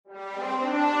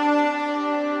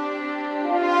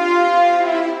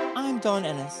Don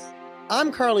Ennis.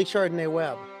 I'm Carly Chardonnay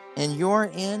Webb. And you're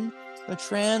in the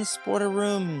Transporter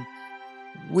Room.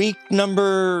 Week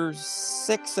number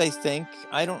 6, I think.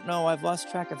 I don't know. I've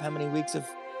lost track of how many weeks of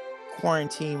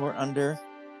quarantine we're under.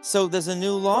 So there's a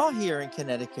new law here in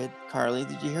Connecticut, Carly.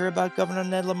 Did you hear about Governor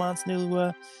Ned Lamont's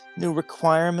new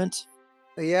requirement?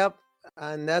 Yep,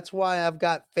 and that's why I've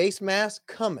got face masks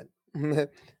coming.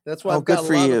 That's why I've good got a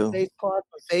for lot you. of face cloths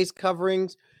and face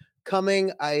coverings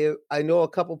coming. I know a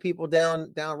couple people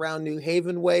down around New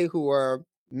Haven way who are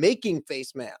making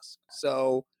face masks.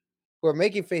 So who are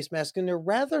making face masks, and they're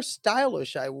rather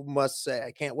stylish, I must say.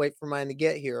 I can't wait for mine to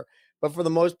get here. But for the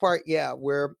most part, yeah,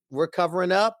 we're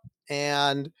covering up,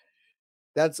 and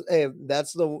that's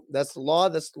the law.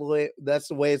 That's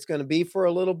the way it's going to be for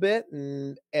a little bit,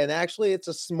 and actually, it's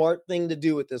a smart thing to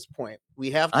do at this point. We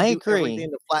have to do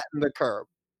everything to flatten the curve,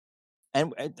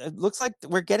 and it looks like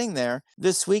we're getting there.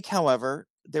 This week, however,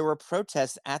 there were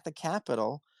protests at the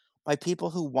Capitol by people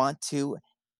who want to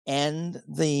end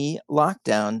the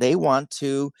lockdown. They want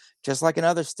to, just like in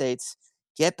other states,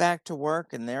 get back to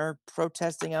work, and they're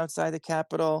protesting outside the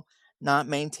Capitol, not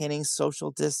maintaining social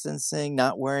distancing,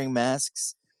 not wearing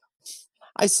masks.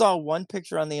 I saw one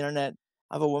picture on the internet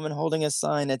of a woman holding a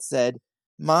sign that said,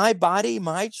 "My body,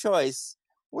 my choice."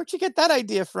 Where'd you get that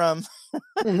idea from?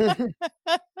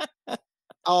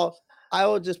 I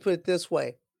will just put it this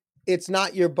way. It's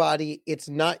not your body. It's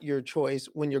not your choice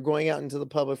when you're going out into the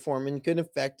public forum, and can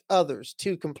affect others.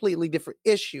 Two completely different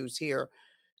issues here.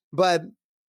 But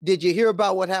did you hear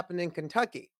about what happened in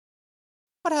Kentucky?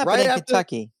 What happened in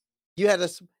Kentucky? You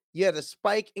had a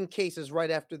spike in cases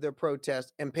right after their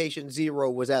protest, and patient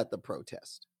 0 was at the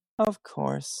protest. Of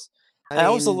course. I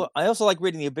also like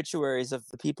reading the obituaries of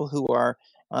the people who are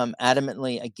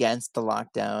adamantly against the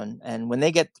lockdown, and when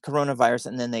they get coronavirus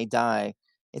and then they die,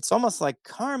 it's almost like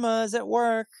karma is at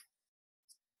work.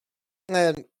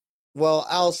 And well,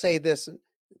 I'll say this: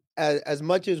 as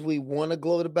much as we want to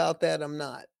gloat about that, I'm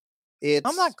not.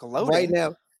 I'm not gloating right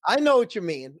now. I know what you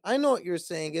mean. I know what you're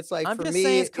saying. It's like, I'm for just me,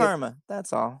 saying it's karma.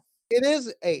 That's all. It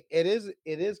is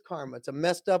karma. It's a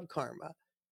messed up karma.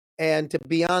 And to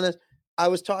be honest, I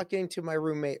was talking to my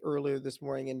roommate earlier this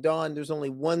morning, and Dawn, there's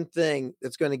only one thing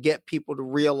that's going to get people to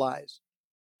realize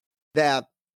that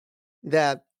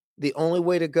the only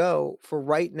way to go for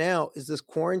right now is this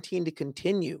quarantine to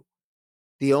continue.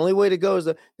 The only way to go is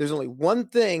there's only one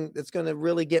thing that's going to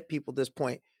really get people to this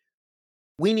point.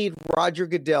 We need Roger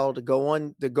Goodell to go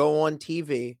on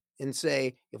TV and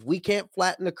say, if we can't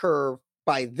flatten the curve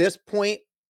by this point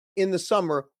in the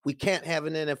summer, we can't have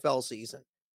an NFL season.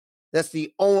 That's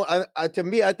the only, to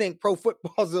me, I think pro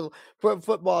football is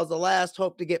the last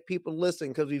hope to get people to listen,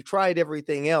 because we've tried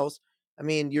everything else. I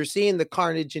mean, you're seeing the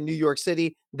carnage in New York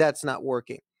City. That's not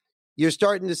working. You're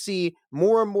starting to see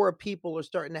more and more people are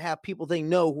starting to have people they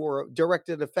know who are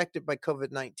directly affected by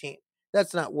COVID-19.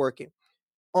 That's not working.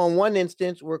 On one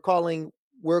instance, we're calling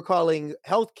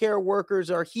healthcare workers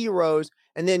our heroes,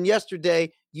 and then yesterday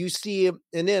you see,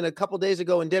 and then a couple days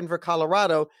ago in Denver,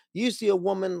 Colorado, you see a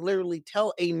woman literally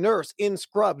tell a nurse in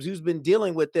scrubs who's been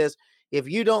dealing with this, if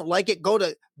you don't like it,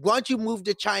 why don't you move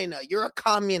to China? You're a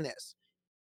communist.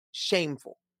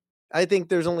 Shameful. I think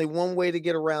there's only one way to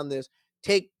get around this.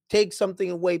 Take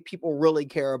something away people really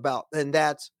care about, and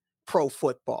that's pro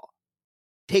football.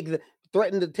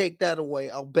 Threaten to take that away.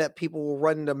 I'll bet people will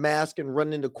run into mask and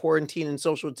run into quarantine and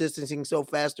social distancing so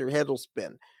fast their head will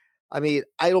spin. I mean,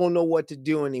 I don't know what to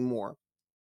do anymore.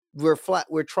 We're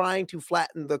trying to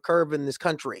flatten the curve in this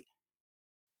country,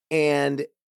 and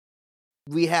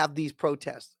we have these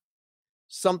protests.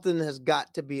 Something's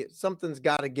got to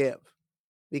give,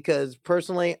 because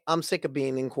personally, I'm sick of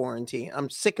being in quarantine. I'm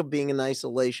sick of being in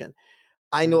isolation.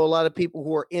 I know a lot of people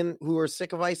who are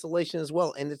sick of isolation as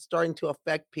well, and it's starting to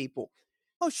affect people.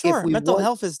 Oh, sure. Mental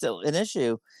health is still an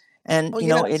issue. And,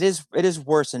 it is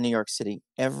worse in New York City.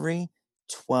 Every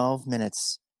 12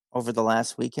 minutes over the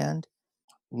last weekend,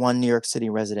 one New York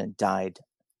City resident died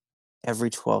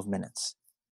every 12 minutes.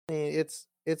 I mean,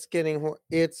 it's getting,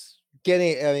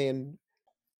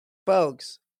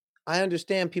 folks, I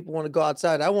understand people want to go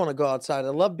outside. I want to go outside. I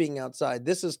love being outside.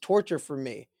 This is torture for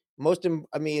me.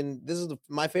 This is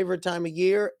my favorite time of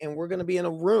year, and we're going to be in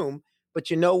a room.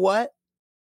 But you know what?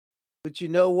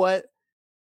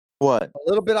 What? A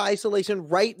little bit of isolation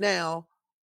right now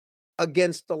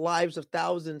against the lives of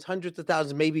thousands, hundreds of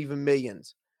thousands, maybe even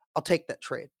millions. I'll take that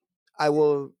trade.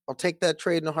 I'll take that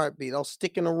trade in a heartbeat. I'll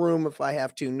stick in a room if I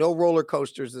have to. No roller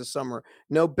coasters this summer.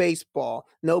 No baseball.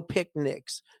 No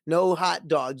picnics. No hot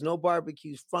dogs. No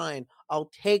barbecues. Fine.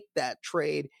 I'll take that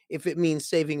trade if it means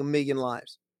saving 1 million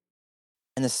lives.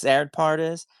 And the sad part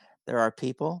is, there are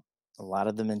people a lot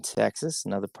of them in Texas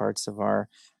and other parts of our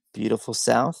beautiful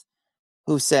South,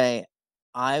 who say,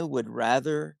 I would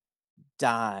rather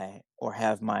die or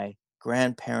have my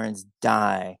grandparents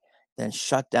die than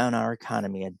shut down our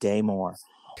economy a day more.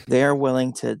 They're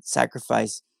willing to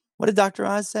sacrifice, what did Dr.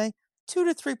 Oz say? 2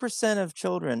 to 3% of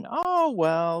children. Oh,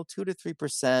 well, 2 to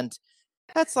 3%.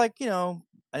 That's like, an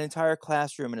entire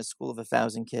classroom in a school of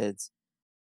 1,000 kids.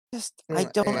 Just, I Yeah,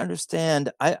 don't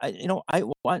understand. I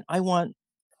want,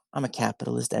 I'm a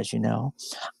capitalist, as you know.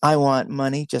 I want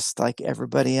money just like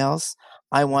everybody else.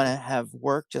 I want to have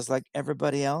work just like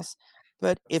everybody else.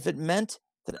 But if it meant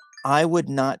that I would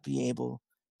not be able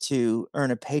to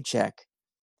earn a paycheck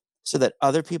so that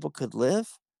other people could live,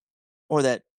 or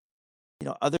that,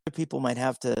 other people might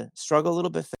have to struggle a little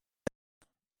bit,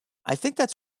 I think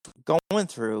that's going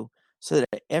through so that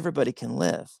everybody can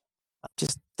live.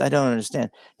 I don't understand.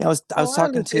 I was oh, I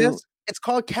talking understand. to, It's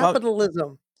called well,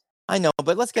 capitalism. I know,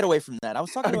 but let's get away from that. I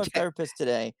was talking to a Okay. therapist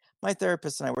today. My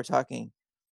therapist and I were talking.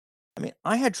 I mean,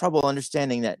 I had trouble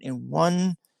understanding that in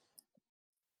one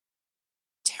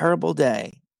terrible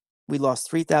day, we lost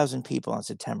 3,000 people on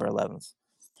September 11th.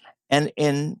 And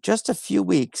in just a few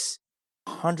weeks,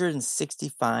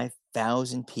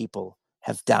 165,000 people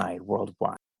have died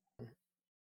worldwide.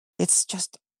 It's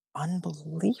just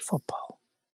unbelievable.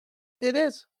 It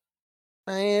is.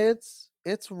 I mean,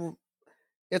 it's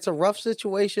a rough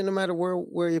situation no matter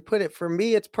where you put it. For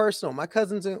me, it's personal. I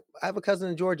have a cousin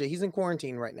in Georgia. He's in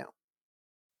quarantine right now,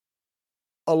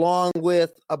 along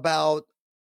with about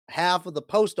half of the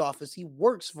post office he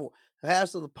works for.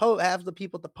 Half of the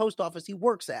people at the post office he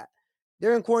works at.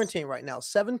 They're in quarantine right now.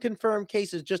 7 confirmed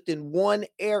cases just in one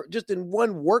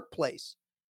workplace.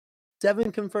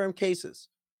 7 confirmed cases.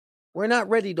 We're not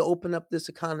ready to open up this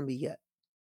economy yet.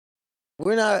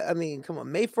 We're not, I mean, come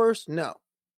on, May 1st? No.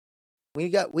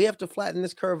 We have to flatten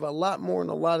this curve a lot more in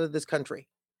a lot of this country.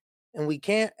 And we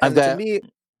can't, I've and to got, me,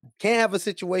 can't have a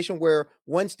situation where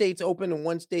one state's open and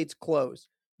one state's closed.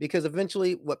 Because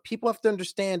eventually what people have to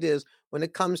understand is when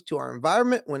it comes to our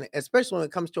environment, especially when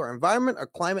it comes to our environment, our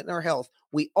climate, and our health,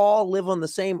 we all live on the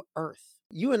same earth.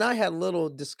 You and I had a little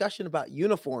discussion about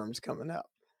uniforms coming up.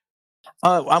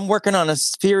 I'm working on a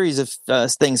series of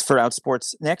things for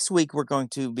Outsports. Next week, we're going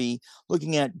to be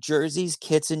looking at jerseys,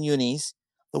 kits, and unis,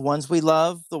 the ones we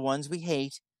love, the ones we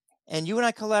hate. And you and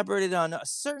I collaborated on a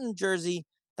certain jersey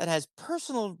that has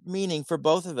personal meaning for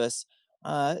both of us.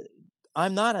 Uh,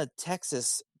 I'm not a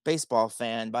Texas baseball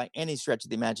fan by any stretch of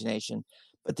the imagination,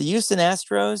 but the Houston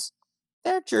Astros,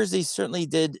 their jersey certainly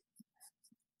did,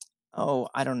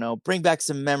 I don't know, bring back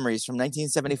some memories from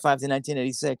 1975 to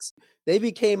 1986. They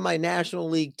became my National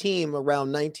League team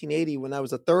around 1980 when I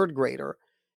was a third grader,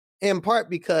 in part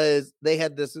because they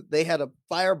had a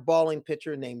fireballing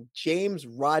pitcher named James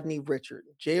Rodney Richard,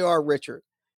 J.R. Richard,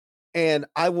 and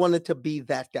I wanted to be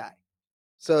that guy.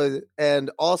 So,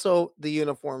 and also the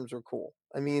uniforms were cool.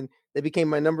 I mean, they became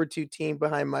my number 2 team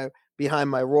behind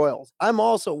my Royals. I'm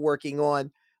also working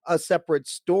on a separate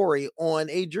story on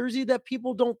a jersey that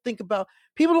people don't think about.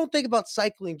 People don't think about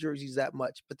cycling jerseys that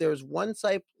much, but there's one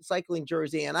cycling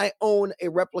jersey, and I own a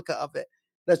replica of it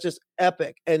that's just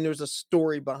epic, and there's a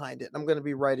story behind it. And I'm going to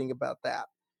be writing about that.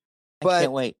 I can't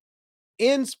But wait.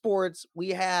 in sports,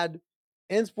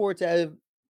 in sports,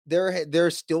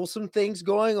 there's still some things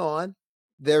going on.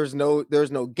 There's no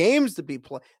games to be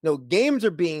played. No games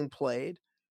are being played,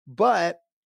 but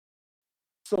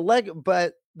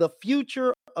but the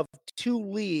future of 2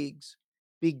 leagues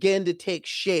begin to take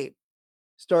shape.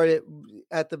 Started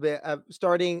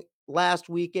starting last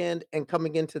weekend and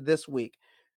coming into this week.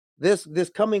 This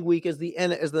coming week is the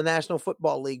National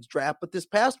Football League's draft, but this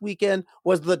past weekend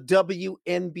was the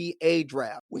WNBA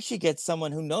draft. We should get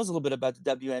someone who knows a little bit about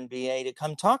the WNBA to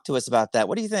come talk to us about that.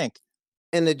 What do you think?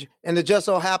 And it just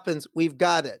so happens we've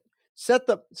got it. Set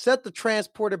the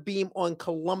transporter beam on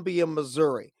Columbia,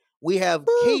 Missouri. We have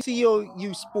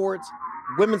KCOU Sports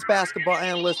women's basketball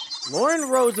analyst Lauren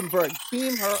Rosenberg.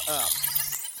 Beam her up.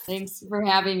 Thanks for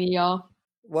having me, y'all.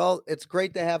 Well, it's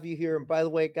great to have you here. And by the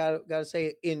way, gotta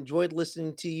say, enjoyed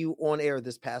listening to you on air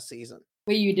this past season.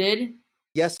 Wait, you did?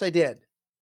 Yes, I did.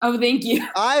 Oh, thank you.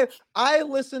 I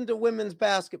listen to women's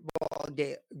basketball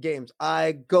games.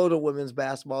 I go to women's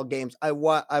basketball games. I've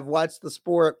watched the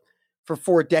sport for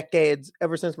 4 decades,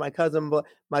 ever since my cousin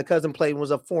played and was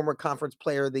a former conference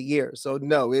player of the year. So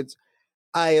no,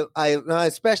 I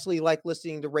especially like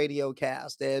listening to radio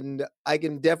cast, and I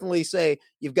can definitely say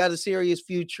you've got a serious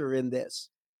future in this.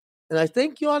 And I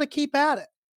think you ought to keep at it.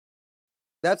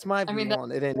 That's my view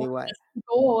on it anyway.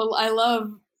 Cool. I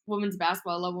love women's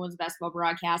basketball. I love women's basketball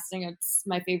broadcasting. It's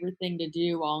my favorite thing to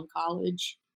do while in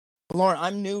college. Lauren,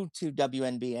 I'm new to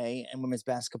WNBA and women's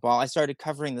basketball. I started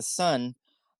covering the Sun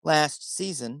last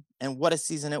season, and what a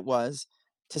season it was.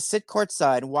 To sit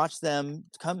courtside and watch them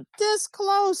come this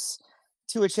close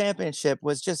to a championship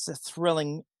was just a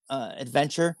thrilling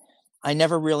adventure. I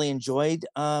never really enjoyed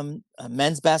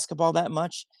men's basketball that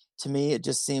much. To me, it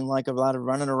just seemed like a lot of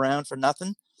running around for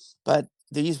nothing. But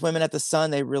these women at the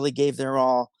Sun, they really gave their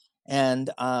all. And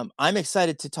I'm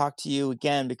excited to talk to you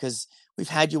again because we've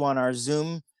had you on our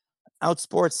Zoom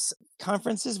Outsports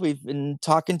conferences. We've been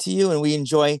talking to you and we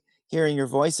enjoy hearing your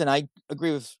voice. And I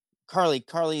agree with Carly.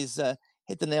 Carly's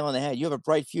hit the nail on the head. You have a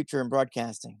bright future in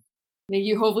broadcasting. Thank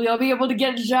you. Hopefully I'll be able to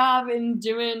get a job in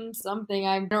doing something.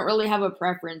 I don't really have a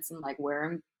preference in like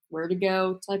where to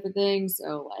go type of thing.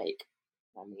 So like,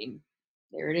 I mean,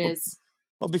 there it is.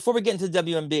 Well, before we get into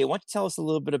WNBA, why don't you tell us a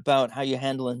little bit about how you're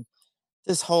handling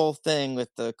this whole thing with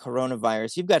the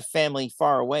coronavirus? You've got family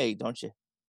far away, don't you?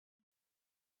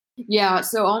 Yeah,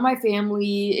 so all my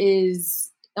family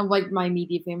is like my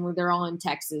immediate family. They're all in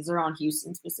Texas. They're on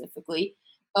Houston specifically.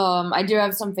 I do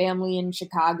have some family in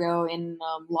Chicago and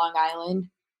Long Island,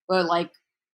 but like,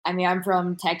 I mean, I'm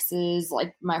from Texas.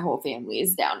 Like, my whole family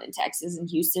is down in Texas and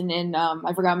Houston, and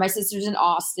I forgot my sister's in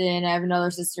Austin. I have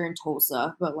another sister in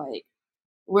Tulsa, but like,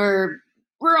 we're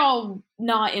all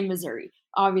not in Missouri.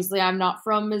 Obviously, I'm not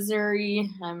from Missouri.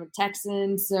 I'm a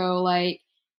Texan, so like,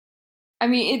 I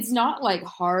mean, it's not like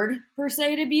hard per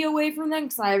se to be away from them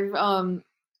because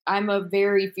I'm a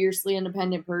very fiercely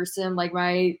independent person. Like,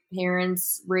 my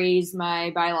parents raised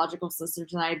my biological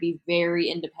sisters and I to be very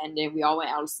independent. We all went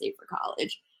out of state for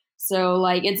college. So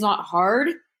like, it's not hard,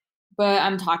 but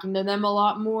I'm talking to them a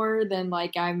lot more than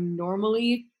like I'm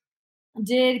normally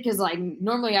did, because like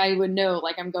normally I would know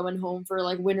like I'm going home for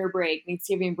like winter break,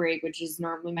 Thanksgiving break, which is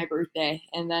normally my birthday,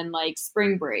 and then like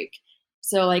spring break.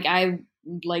 So like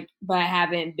but I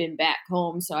haven't been back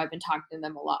home, so I've been talking to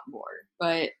them a lot more.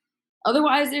 But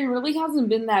otherwise, it really hasn't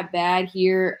been that bad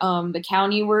here. The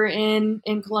county we're in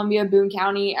Columbia, Boone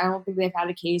County, I don't think they've had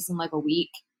a case in like a week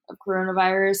of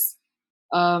coronavirus.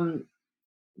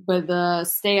 But the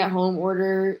stay-at-home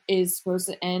order is supposed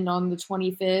to end on the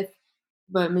 25th,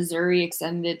 but Missouri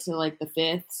extended it to like the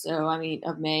 5th. So I mean,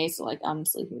 of May. So like,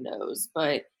 honestly, who knows?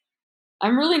 But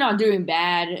I'm really not doing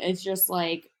bad. It's just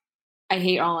like, I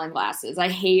hate online classes. I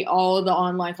hate all of the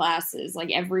online classes,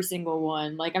 like every single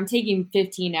one. Like, I'm taking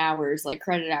 15 hours, like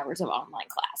credit hours of online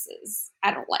classes.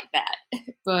 I don't like that,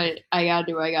 but I gotta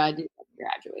do what I gotta do to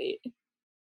graduate.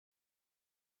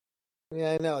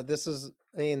 Yeah, I know.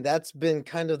 That's been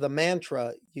kind of the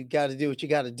mantra. You got to do what you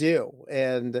got to do.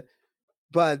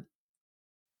 But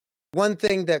one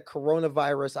thing that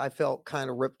coronavirus I felt kind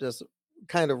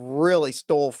of really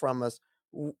stole from us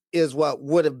is what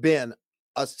would have been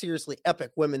a seriously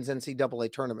epic women's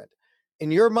NCAA tournament.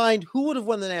 In your mind, who would have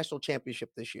won the national championship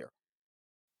this year?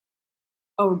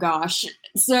 Oh gosh.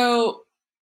 So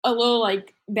a little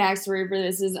like backstory for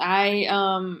this is I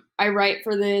write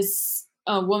for this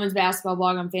women's basketball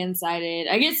blog on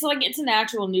Fansided. I guess like it's an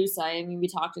actual news site. I mean, we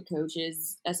talk to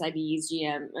coaches, SIDs,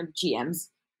 GMs.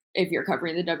 If you're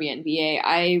covering the WNBA,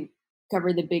 I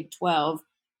cover the Big 12,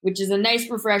 which is a nice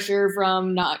refresher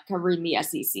from not covering the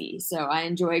SEC. So I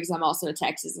enjoy because I'm also a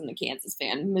Texas and a Kansas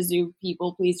fan. Mizzou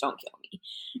people, please don't kill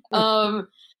me.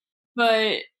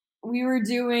 But we were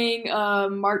doing a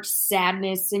March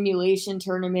Sadness simulation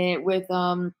tournament with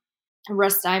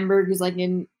Russ Steinberg, who's like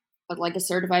a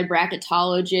certified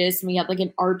bracketologist. And we had like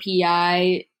an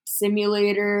RPI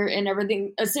simulator and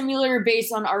everything, a simulator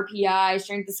based on RPI,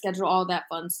 strength of schedule, all that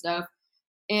fun stuff.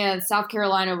 And South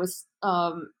Carolina was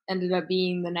ended up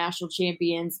being the national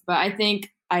champions, but I think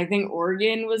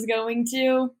Oregon was going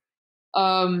to,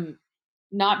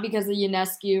 not because of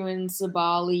Ionescu and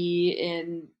Sabali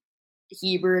and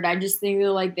Hebert. I just think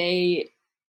that like they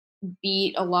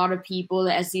beat a lot of people.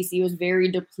 The SEC was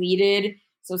very depleted,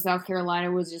 so South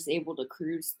Carolina was just able to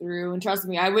cruise through. And trust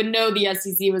me, I would know the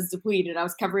SEC was depleted. I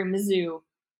was covering Mizzou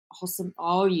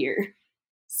all year.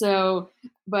 So,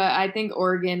 but I think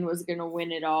Oregon was going to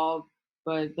win it all,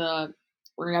 but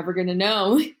we're never going to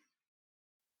know.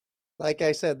 Like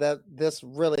I said, that this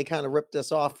really kind of ripped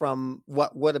us off from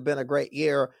what would have been a great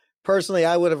year. Personally,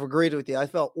 I would have agreed with you. I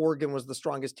felt Oregon was the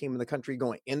strongest team in the country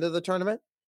going into the tournament.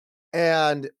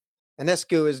 And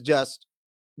Ionescu is just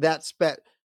that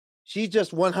she's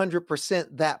just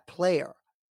 100% that player.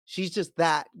 She's just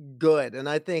that good. And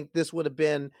I think this would have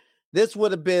been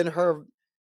her.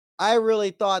 I really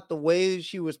thought the way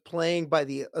she was playing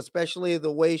especially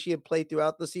the way she had played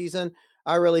throughout the season,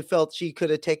 I really felt she could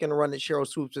have taken a run at Cheryl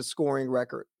Swoops' scoring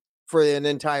record for an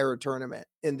entire tournament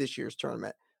in this year's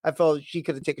tournament. I felt she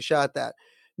could have taken a shot at that.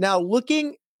 Now,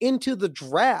 looking into the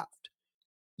draft,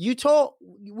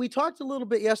 we talked a little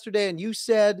bit yesterday, and you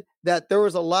said that there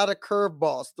was a lot of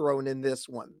curveballs thrown in this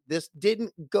one. This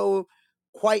didn't go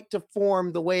quite to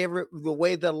form the way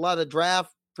that a lot of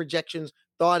draft projections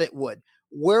thought it would.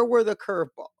 Where were the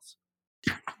curveballs?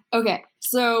 Okay,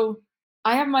 so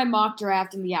I have my mock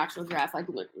draft and the actual draft like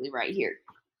literally right here.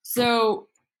 So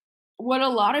what a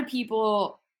lot of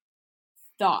people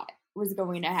thought was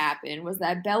going to happen was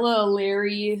that Bella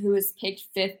O'Leary, who was picked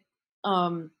fifth,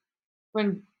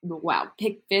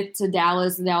 picked fifth to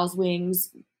Dallas, the Dallas Wings.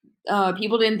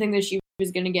 People didn't think that she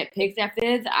was going to get picked at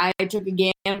fifth. I took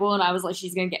a gamble and I was like,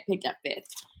 she's going to get picked at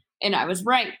fifth, and I was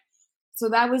right. So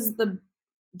that was the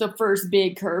first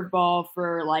big curveball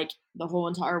for like the whole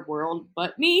entire world,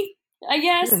 but me, I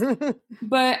guess.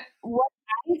 But what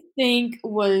I think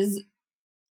was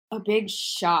a big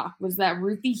shock was that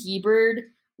Ruthie Hebard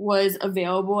was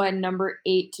available at number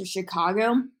 8 to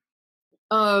Chicago.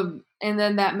 And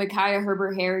then that Micaiah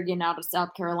Herbert Harrigan out of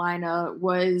South Carolina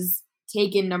was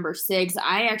taken number 6.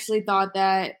 I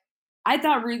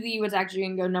thought Ruthie was actually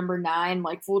going to go number 9.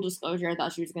 Like, full disclosure, I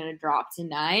thought she was going to drop to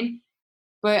 9.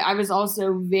 But I was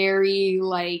also very,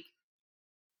 like,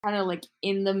 kind of, like,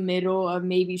 in the middle of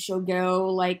maybe she'll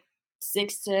go, like,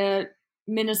 6 to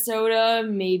Minnesota.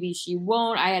 Maybe she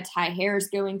won't. I had Ty Harris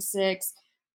going 6.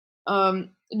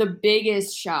 The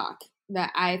biggest shock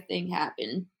that I think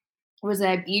happened was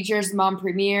that Beatrice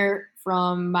Montpremier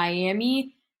from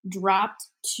Miami dropped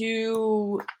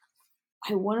to,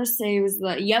 I want to say it was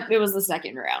the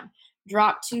second round.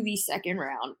 Dropped to the second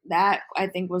round. That, I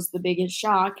think, was the biggest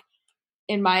shock.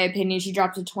 In my opinion, she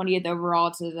dropped to 20th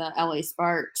overall to the LA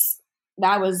Sparks.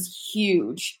 That was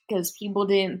huge because people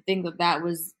didn't think that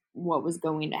was what was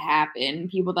going to happen.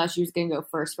 People thought she was going to go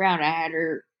first round. I had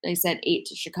her, they said 8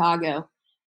 to Chicago.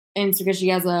 And it's because she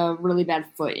has a really bad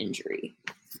foot injury.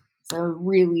 So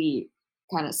really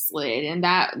kind of slid. And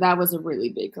that was a really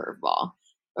big curveball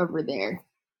over there.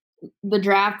 The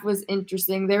draft was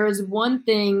interesting. There was one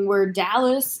thing where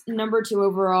Dallas, number 2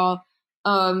 overall,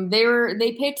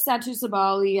 they picked Satu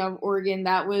Sabali of Oregon.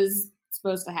 That was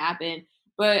supposed to happen.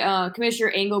 But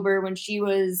Commissioner Engelbert, when she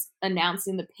was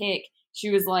announcing the pick, she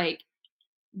was like,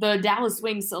 the Dallas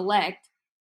Wings select,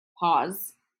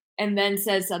 pause, and then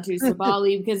says Satu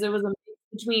Sabali because it was a mix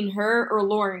between her or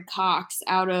Lauren Cox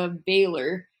out of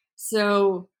Baylor.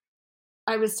 So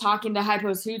I was talking to High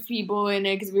Post Hoops people in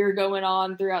it because we were going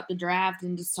on throughout the draft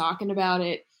and just talking about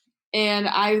it. And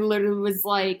I literally was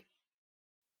like,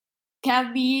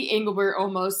 Kathy Engelbert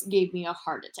almost gave me a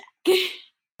heart attack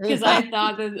because I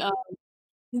thought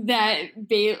that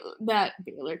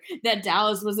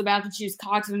Dallas was about to choose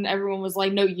Cox, and everyone was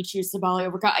like, "No, you choose Sabali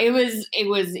over Cox." It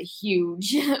was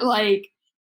huge, like,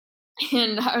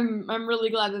 and I'm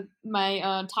really glad that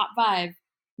my top 5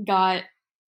 got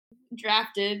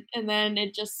drafted, and then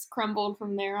it just crumbled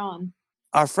from there on.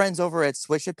 Our friends over at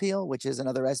Swish Appeal, which is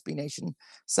another SB Nation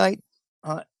site,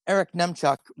 Eric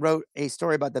Nemchuk wrote a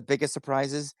story about the biggest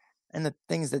surprises and the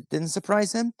things that didn't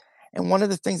surprise him. And one of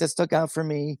the things that stuck out for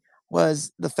me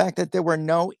was the fact that there were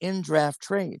no in-draft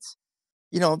trades.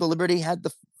 The Liberty had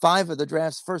the 5 of the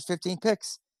draft's first 15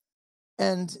 picks,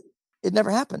 and it never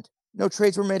happened. No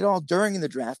trades were made at all during the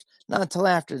draft, not until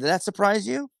after. Did that surprise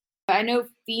you? I know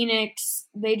Phoenix,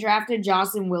 they drafted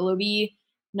Jocelyn Willoughby,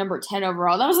 number 10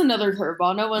 overall. That was another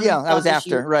curveball. No one. Yeah, that was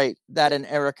after, right? That and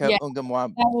Erica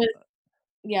Ungamwa.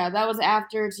 That was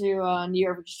after to New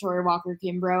York, Victoria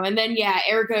Walker-Kimbrough. And then,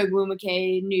 Erica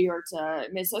Ogwumike, New York to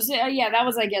Minnesota. So, that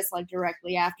was, I guess, like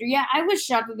directly after. Yeah, I was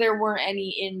shocked that there weren't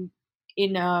any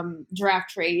in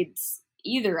draft trades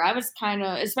either. I was kind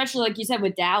of, especially like you said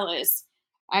with Dallas,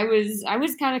 I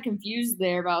was kind of confused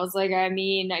there. But I was like, I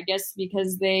mean, I guess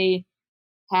because they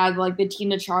had like the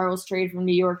Tina Charles trade from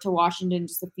New York to Washington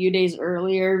just a few days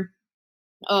earlier.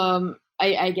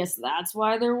 I guess that's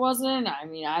why there wasn't. I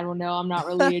mean, I don't know. I'm not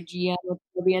really a GM of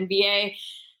the NBA,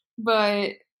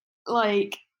 but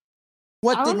like,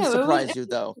 what didn't surprise you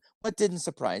though? What didn't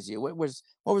surprise you? What was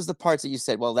the parts that you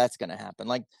said, well, that's going to happen?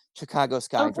 Like Chicago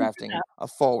Sky drafting a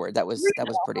forward. That was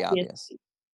pretty obvious.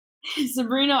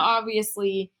 Sabrina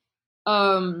obviously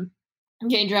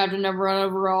getting drafted number 1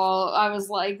 overall. I was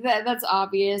like, that's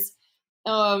obvious.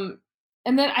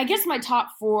 And then I guess my top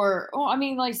 4, like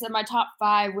I said, my top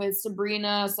 5 with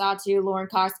Sabrina, Satu, Lauren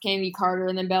Cox, Candy Carter,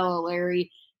 and then Bella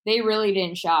O'Leary. They really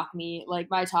didn't shock me.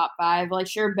 Like my top 5, like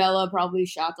sure, Bella probably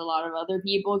shocked a lot of other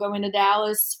people going to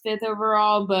Dallas 5th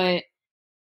overall, but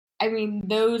I mean,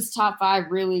 those top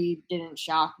 5 really didn't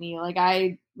shock me. Like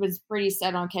I was pretty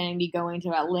set on Kennedy going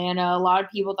to Atlanta. A lot of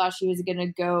people thought she was going to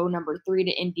go number 3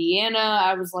 to Indiana.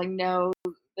 I was like, no,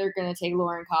 they're going to take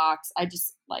Lauren Cox. I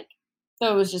just like,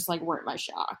 those just like weren't my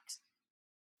shocks.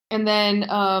 And then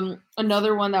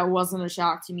another one that wasn't a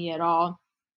shock to me at all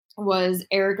was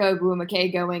Erica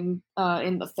Ogwumike going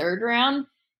in the third round.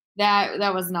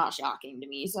 That was not shocking to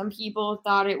me. Some people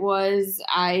thought it was.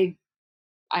 I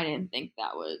didn't think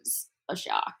that was a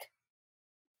shock.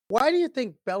 Why do you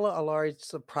think Bella Alari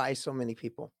surprised so many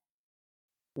people?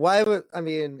 Why would I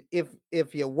mean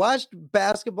if you watched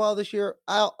basketball this year,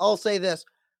 I'll say this.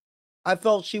 I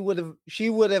felt she would have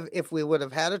if we would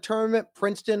have had a tournament,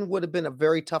 Princeton would have been a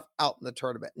very tough out in the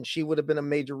tournament, and she would have been a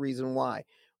major reason why.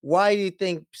 Why do you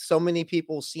think so many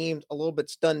people seemed a little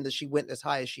bit stunned that she went as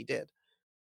high as she did?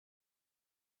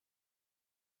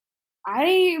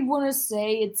 I want to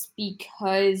say it's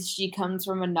because she comes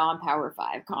from a non-Power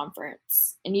 5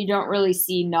 conference, and you don't really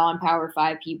see non-Power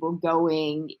 5 people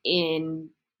going in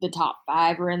the top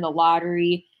 5 or in the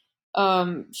lottery.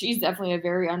 She's definitely a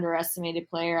very underestimated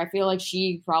player. I feel like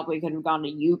she probably could have gone to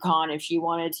UConn if she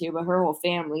wanted to, but her whole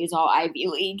family is all Ivy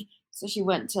League, so she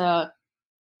went to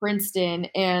Princeton,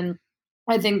 and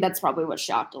I think that's probably what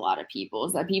shocked a lot of people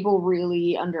is that people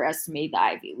really underestimate the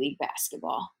Ivy League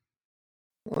basketball.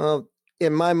 Well,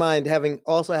 in my mind, having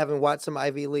watched some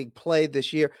Ivy League play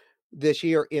this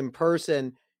year in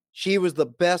person, she was the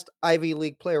best Ivy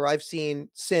League player I've seen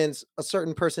since a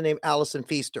certain person named Allison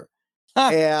Feaster.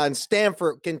 And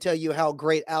Stanford can tell you how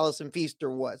great Allison Feaster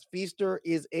was. Feaster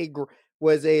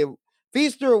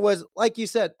was, like you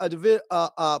said,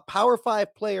 a Power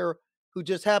 5 player who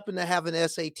just happened to have an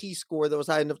SAT score that was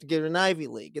high enough to get an Ivy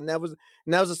League. And that was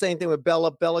the same thing with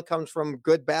Bella. Bella comes from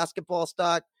good basketball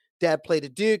stock. Dad played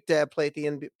at Duke. Dad played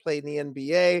in the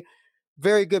NBA.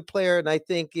 Very good player, and I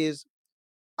think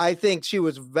she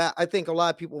was. I think a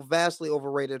lot of people vastly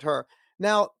overrated her.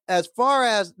 Now, as far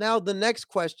as the next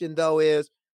question though is,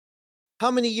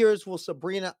 how many years will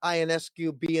Sabrina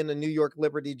Ionescu be in the New York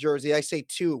Liberty jersey? I say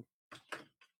 2.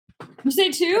 You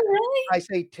say 2, really? I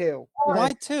say 2.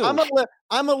 Why 2?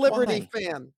 I'm a Liberty Why?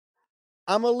 fan.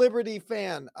 I'm a Liberty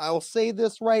fan. I'll say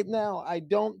this right now. I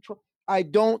don't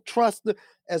trust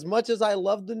as much as I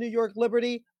love the New York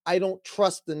Liberty, I don't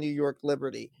trust the New York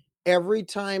Liberty. Every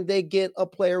time they get a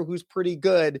player who's pretty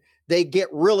good, they get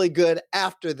really good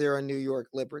after they're a New York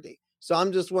Liberty. So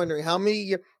I'm just wondering how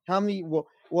many will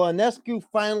Ionescu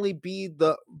finally be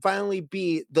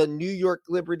the New York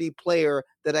Liberty player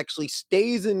that actually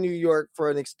stays in New York for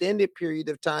an extended period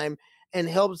of time and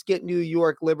helps get New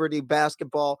York Liberty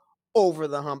basketball over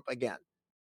the hump again.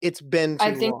 It's been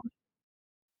too long.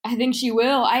 I think she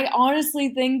will. I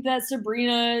honestly think that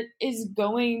Sabrina is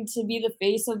going to be the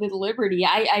face of the Liberty.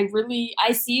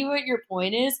 I see what your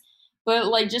point is, but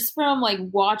like just from like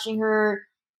watching her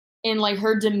and like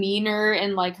her demeanor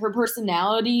and like her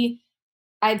personality,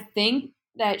 I think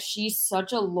that she's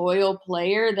such a loyal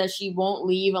player that she won't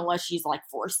leave unless she's like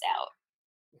forced out.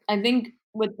 I think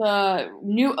with the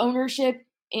new ownership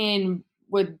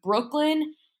with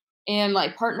Brooklyn and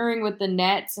like partnering with the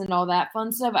Nets and all that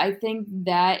fun stuff, I think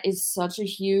that is such a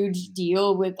huge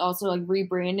deal with also like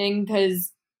rebranding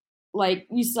because like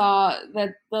we saw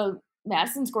that the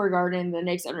Madison Square Garden, the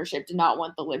Knicks ownership did not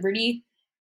want the Liberty.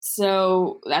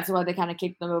 So that's why they kind of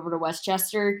kicked them over to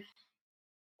Westchester.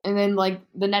 And then like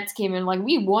the Nets came in like,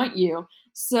 we want you.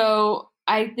 So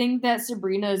I think that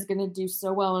Sabrina is going to do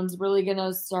so well and is really going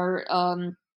to start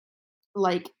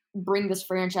like bring this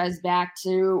franchise back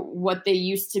to what they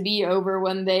used to be over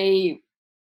when they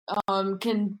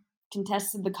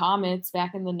contested the Comets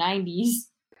back in the 90s.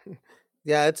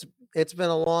 Yeah, it's been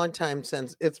a long time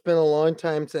since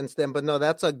then. But no,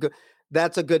 that's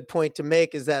a good point to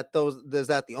make. Is that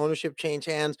the ownership changed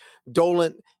hands?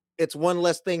 Dolan, it's one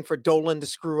less thing for Dolan to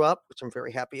screw up, which I'm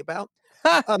very happy about.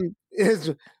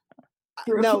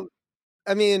 Now,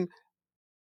 I mean,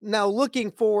 now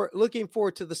looking forward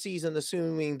to the season,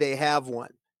 assuming they have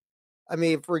one. I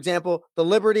mean, for example, the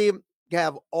Liberty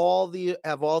have all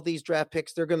these draft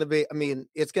picks. They're going to be. I mean,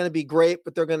 it's going to be great,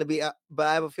 but they're going to be. But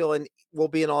I have a feeling we'll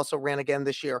be an also ran again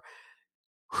this year.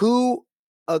 Who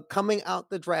coming out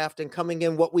the draft and coming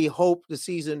in what we hope the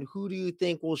season? Who do you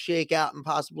think will shake out and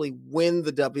possibly win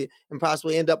the W and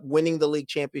possibly end up winning the league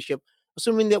championship?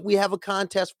 Assuming that we have a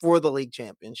contest for the league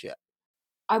championship.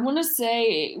 I want to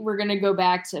say we're going to go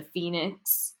back to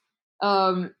Phoenix.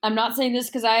 I'm not saying this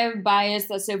because I have bias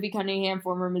that Sophie Cunningham,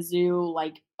 former Mizzou,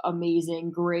 like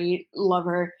amazing, great, love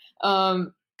her.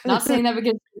 Not saying that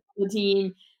because of the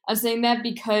team. I'm saying that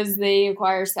because they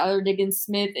acquired Skylar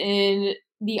Diggins-Smith in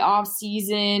the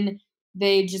offseason.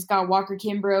 They just got Walker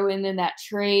Kimbrough and then that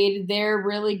trade. They're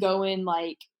really going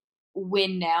like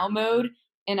win now mode.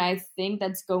 And I think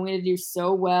that's going to do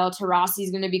so well. Taurasi's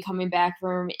going to be coming back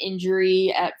from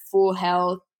injury at full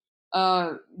health.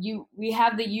 We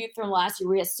have the youth from last year.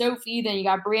 We had Sophie, then you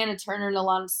got Brianna Turner and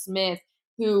Alana Smith,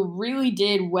 who really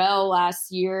did well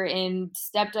last year and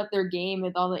stepped up their game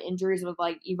with all the injuries with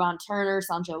like Yvonne Turner,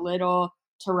 Sancho Little,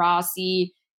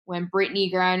 Tarasi, when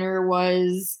Brittany Griner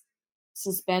was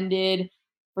suspended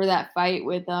for that fight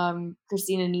with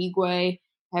Christina Nigwe.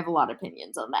 I have a lot of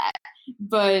opinions on that.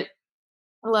 But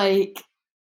like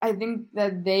I think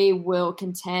that they will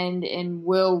contend and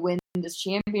will win this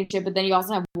championship, but then you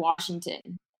also have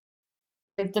Washington.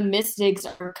 Like the Mystics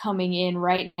are coming in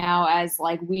right now as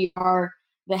like we are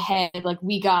the head, like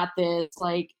we got this,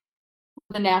 like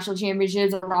the national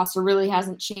championships, the roster really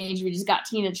hasn't changed. We just got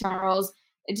Tina Charles.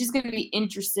 It's just going to be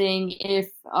interesting if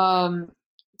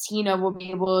Tina will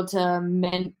be able to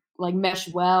mesh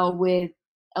well with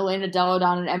Elena Delle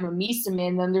Donne and Emma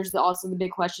Miesemann. Then there's also the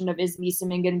big question of, is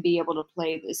Miesemann going to be able to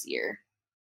play this year?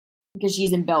 Because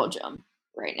she's in Belgium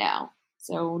right now.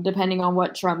 So depending on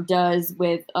what Trump does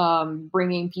with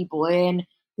bringing people in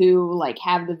who like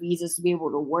have the visas to be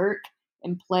able to work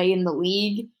and play in the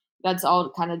league, that's all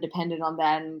kind of dependent on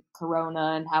that and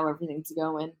Corona and how everything's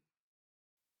going.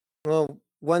 Well,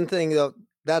 one thing though,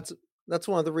 that's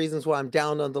one of the reasons why I'm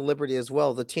down on the Liberty as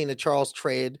well. The Tina Charles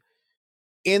trade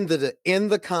in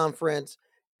the conference,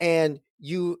 and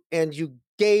you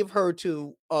gave her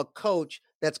to a coach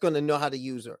that's going to know how to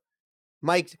use her.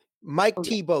 Mike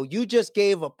Thibault, you just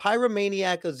gave a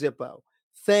pyromaniac a Zippo.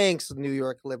 Thanks, New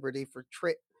York Liberty, for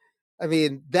trade. I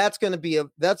mean, that's going to be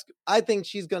I think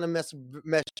she's going to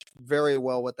mesh very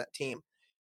well with that team.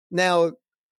 Now,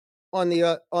 on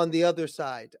the other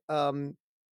side,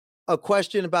 a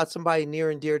question about somebody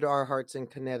near and dear to our hearts in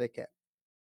Connecticut.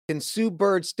 Can Sue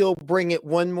Bird still bring it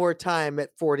one more time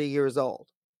at 40 years old?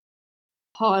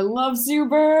 Oh, I love Sue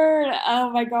Bird. Oh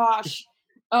my gosh.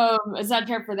 A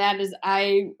sidetrack for that is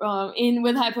I in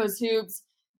with High Post Hoops,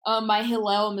 my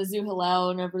Mizzou Hillel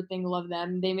and everything, love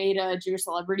them. They made a Jewish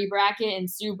celebrity bracket, and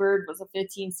Sue Bird was a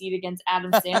 15 seed against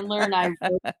Adam Sandler, and I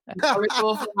wrote an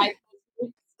article for High Post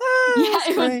Hoops. Yeah,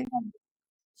 it was.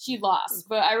 She lost,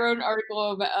 but I wrote an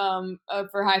article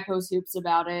for High Post Hoops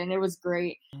about it, and it was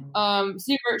great.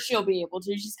 Sue Bird, she'll be able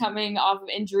to. She's coming off of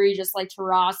injury, just like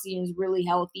Tarasi, and is really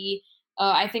healthy.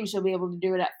 I think she'll be able to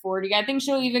do it at 40. I think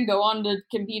she'll even go on to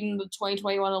compete in the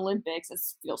 2021 Olympics. It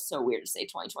feels so weird to say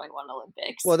 2021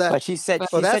 Olympics. Well, but she said,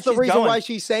 that's the reason going. why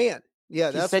she's saying. Yeah,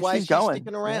 that's why she's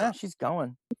sticking around. Yeah, she's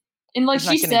going. And like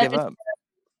she said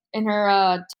in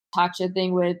her talk show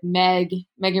thing with Megan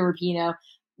Rapinoe,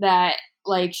 that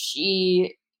like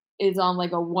she is on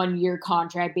like a 1-year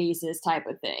contract basis type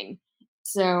of thing.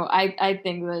 So I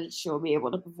think that she'll be able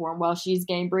to perform well. She's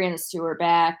getting Brianna Stewart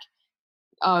back.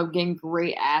 Getting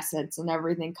great assets and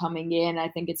everything coming in. I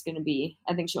think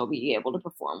she'll be able to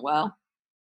perform well.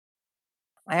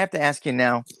 I have to ask you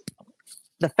now,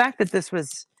 the fact that this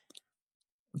was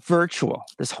virtual,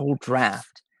 this whole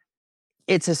draft,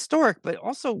 it's historic, but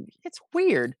also it's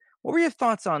weird. What were your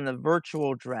thoughts on the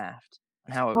virtual draft?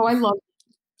 And how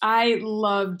I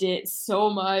loved it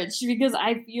so much because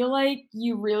I feel like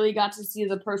you really got to see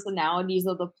the personalities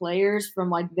of the players from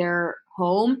like their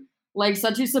home. Like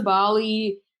Satu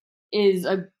Sabali is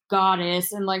a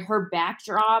goddess, and like her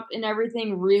backdrop and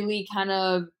everything really kind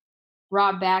of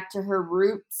brought back to her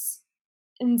roots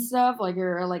and stuff, like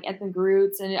her like ethnic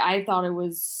roots. And I thought it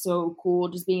was so cool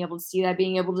just being able to see that,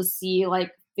 being able to see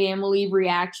like family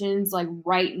reactions like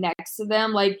right next to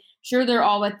them. Like sure, they're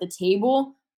all at the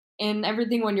table and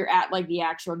everything when you're at like the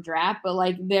actual draft, but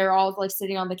like they're all like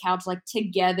sitting on the couch like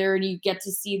together, and you get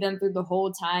to see them through the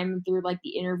whole time through like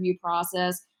the interview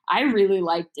process. I really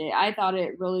liked it. I thought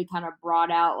it really kind of brought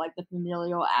out like the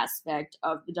familial aspect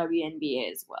of the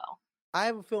WNBA as well. I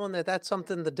have a feeling that that's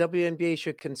something the WNBA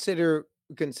should consider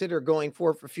going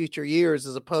for future years,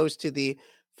 as opposed to the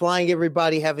flying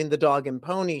everybody having the dog and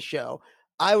pony show.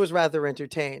 I was rather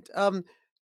entertained.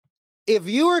 If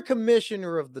you were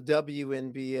commissioner of the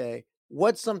WNBA,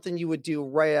 what's something you would do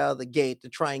right out of the gate to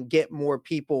try and get more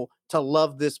people to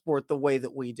love this sport the way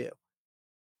that we do?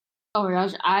 Oh my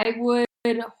gosh, I would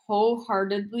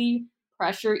wholeheartedly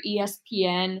pressure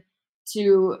ESPN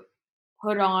to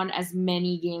put on as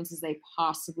many games as they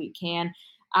possibly can.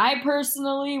 I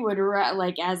personally would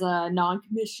like, as a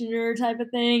non-commissioner type of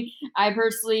thing, I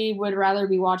personally would rather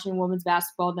be watching women's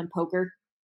basketball than poker.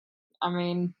 I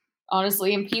mean,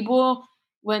 honestly, and people,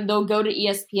 when they'll go to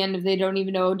ESPN, if they don't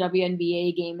even know a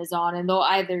WNBA game is on, and they'll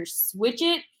either switch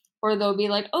it or they'll be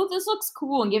like, oh, this looks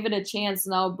cool, and give it a chance,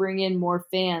 and I'll bring in more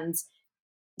fans.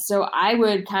 So I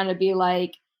would kind of be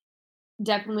like,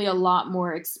 definitely a lot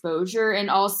more exposure. And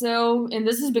also, and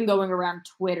this has been going around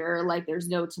Twitter, like there's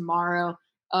no tomorrow,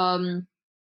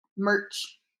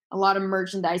 merch. a lot of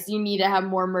merchandise. You need to have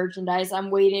more merchandise. I'm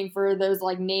waiting for those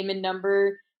like name and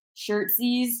number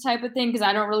shirtsies type of thing because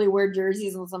I don't really wear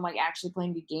jerseys unless I'm like actually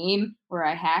playing a game where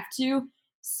I have to.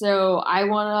 So I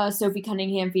want a Sophie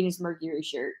Cunningham Phoenix Mercury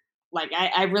shirt. Like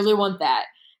I really want that.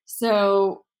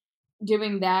 So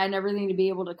doing that and everything to be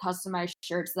able to customize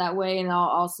shirts that way, and I'll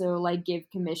also like give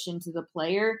commission to the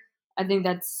player. I think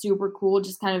that's super cool.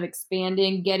 Just kind of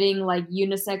expanding, getting like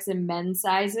unisex and men's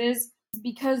sizes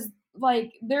because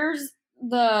like there's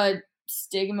the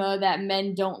stigma that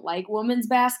men don't like women's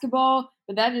basketball,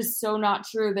 but that is so not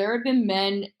true. There have been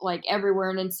men like everywhere,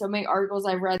 and in so many articles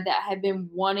I've read that have been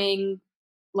wanting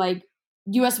like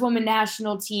U.S. women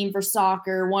national team for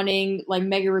soccer, wanting like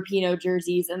Mega Rapinoe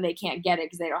jerseys, and they can't get it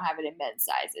because they don't have it in men's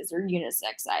sizes or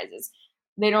unisex sizes.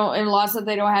 They don't, and lots of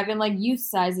they don't have in like youth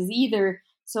sizes either.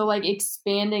 So like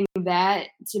expanding that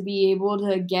to be able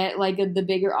to get like the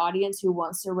bigger audience who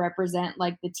wants to represent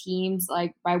like the teams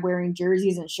like by wearing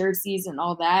jerseys and shirtsies and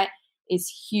all that is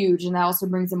huge, and that also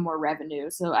brings in more revenue.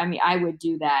 So I mean, I would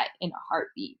do that in a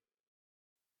heartbeat.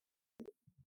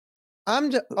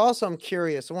 I'm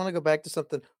curious. I want to go back to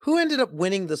something. Who ended up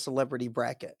winning the celebrity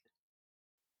bracket?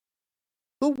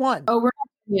 Who won? Oh, we're not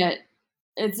done yet.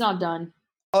 It's not done.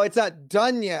 Oh, it's not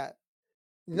done yet.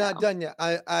 Not No. done yet.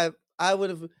 I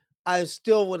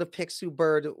still would have picked Sue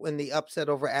Bird in the upset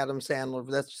over Adam Sandler,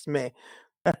 but that's just me.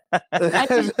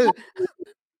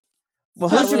 Well,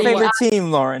 who's your favorite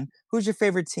team, Lauren? Who's your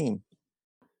favorite team?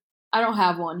 I don't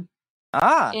have one.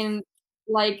 And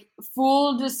like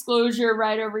full disclosure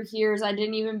right over here is I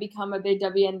didn't even become a big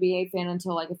WNBA fan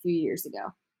until like a few years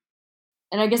ago.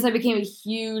 And I guess I became a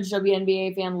huge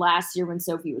WNBA fan last year when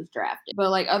Sophie was drafted.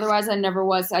 But like otherwise I never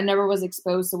was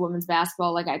exposed to women's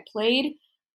basketball. Like I played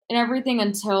and everything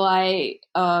until I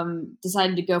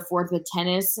decided to go forth with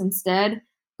tennis instead.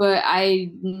 But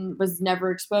I was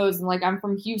never exposed. And like I'm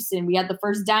from Houston. We had the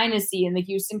first dynasty in the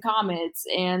Houston Comets.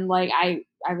 And like I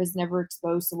was never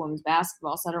exposed to women's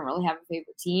basketball, so I don't really have a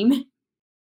favorite team.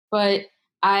 But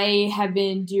I have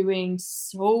been doing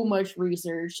so much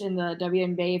research in the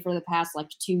WNBA for the past like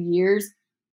 2 years.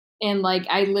 And like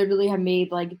I literally have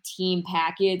made like team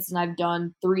packets, and I've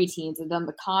done 3 teams. I've done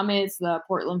the Comets, the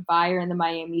Portland Fire, and the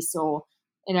Miami Soul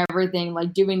and everything,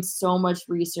 like doing so much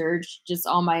research just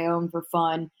on my own for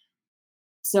fun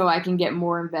so I can get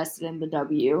more invested in the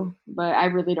W. But I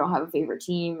really don't have a favorite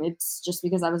team. It's just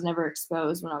because I was never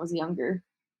exposed when I was younger,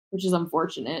 which is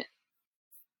unfortunate.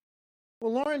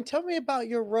 Well, Lauren, tell me about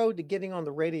your road to getting on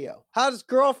the radio. How does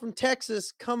girl from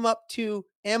Texas come up to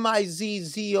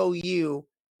MIZZOU,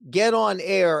 get on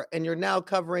air, and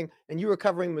you were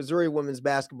covering Missouri women's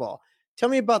basketball? Tell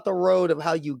me about the road of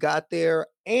how you got there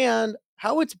and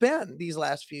how it's been these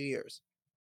last few years.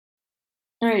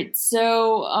 All right.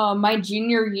 So my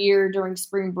junior year during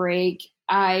spring break,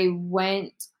 I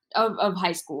went of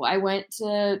high school. I went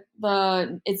to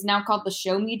it's now called the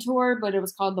Show Me Tour, but it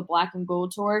was called the Black and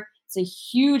Gold Tour. It's a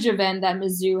huge event that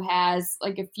Mizzou has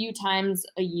like a few times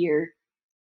a year.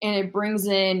 And it brings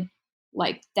in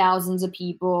like thousands of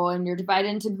people, and you're divided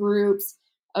into groups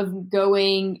of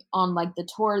going on like the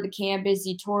tour of the campus.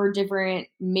 You tour different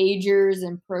majors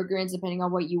and programs depending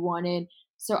on what you wanted.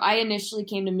 So I initially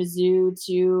came to Mizzou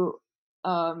to,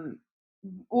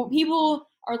 well, people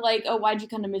are like, oh, why'd you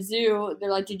come to Mizzou? They're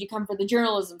like, did you come for the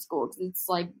journalism school? Because it's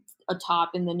like a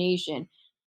top in the nation.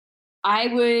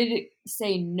 I would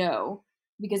say no,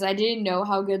 because I didn't know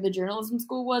how good the journalism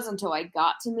school was until I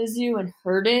got to Mizzou and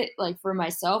heard it like for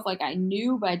myself. Like I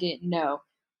knew, but I didn't know.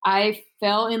 I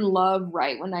fell in love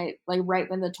right when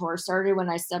the tour started, when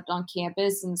I stepped on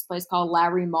campus in this place called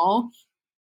Lowry Mall.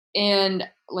 And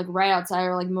like right outside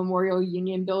our like Memorial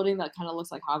Union building that kind of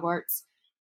looks like Hogwarts.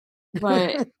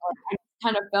 But I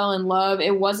kind of fell in love.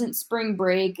 It wasn't spring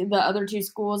break. The other 2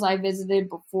 schools I visited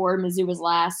before Mizzou was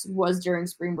last was during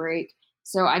spring break.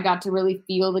 So I got to really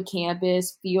feel the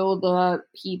campus, feel the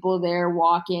people there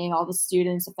walking, all the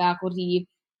students, the faculty.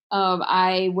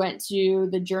 I went to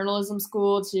the journalism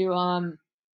school to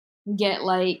get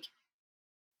like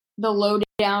the lowdown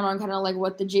on kind of like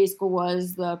what the J School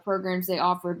was, the programs they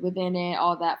offered within it,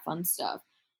 all that fun stuff.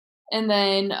 And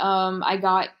then I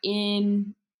got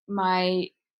in my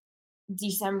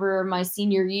December of my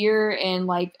senior year, and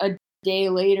like a day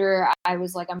later, I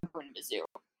was like, I'm going to Mizzou.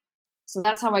 So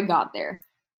that's how I got there.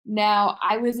 Now,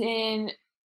 I was in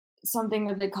something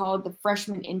that they called the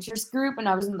freshman interest group, and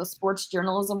I was in the sports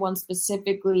journalism one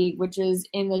specifically, which is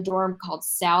in the dorm called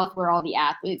South, where all the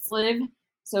athletes live.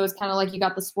 So it's kind of like you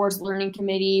got the sports learning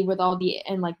committee with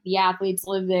the athletes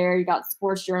live there. You got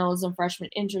sports journalism, freshman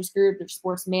interest group, there's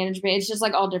sports management. It's just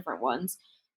like all different ones.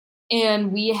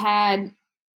 And we had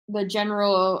the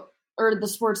or the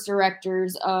sports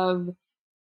directors of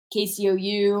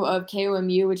KCOU, of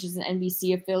KOMU, which is an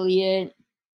NBC affiliate,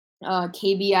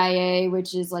 KBIA,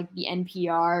 which is like the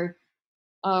NPR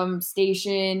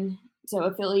station, so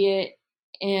affiliate,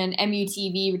 and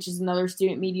MUTV, which is another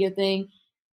student media thing.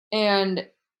 And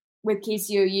with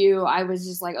KCOU, I was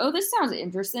just like, oh, this sounds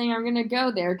interesting. I'm going to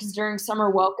go there. Because during summer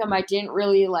welcome, I didn't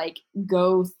really like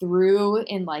go through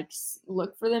and like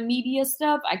look for the media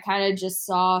stuff. I kind of just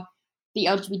saw the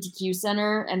LGBTQ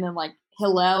center and then like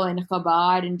Hillel and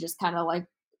Chabad and just kind of like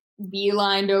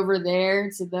beelined over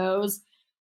there to those.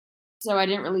 So I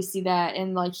didn't really see that.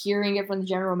 And like hearing it from the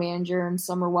general manager and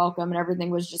summer welcome and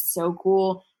everything was just so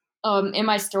cool. In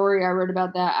my story, I wrote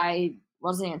about that. I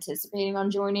wasn't anticipating on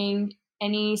joining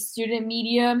any student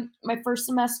media my first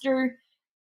semester,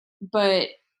 but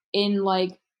in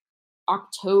like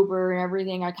October and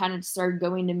everything, I kind of started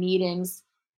going to meetings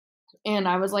and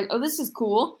I was like, oh, this is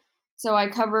cool. So I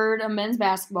covered a men's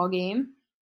basketball game.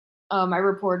 I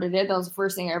reported it. That was the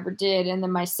first thing I ever did. And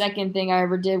then my second thing I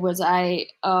ever did was I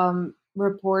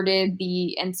reported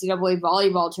the NCAA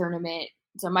volleyball tournament.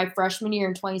 So my freshman year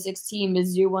in 2016,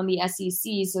 Mizzou won the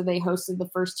SEC, so they hosted the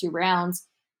first two rounds.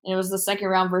 And it was the second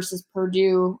round versus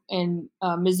Purdue, and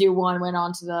Mizzou went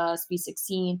on to the Sweet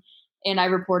 16, and I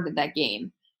reported that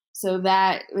game. So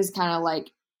that was kind of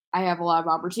like, I have a lot of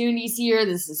opportunities here.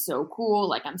 This is so cool.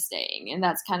 Like, I'm staying. And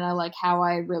that's kind of like how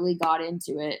I really got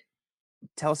into it.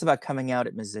 Tell us about coming out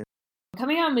at Mizzou.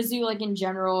 Coming out of Mizzou, like in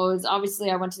general, is obviously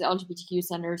I went to the LGBTQ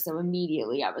center, so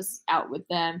immediately I was out with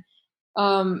them.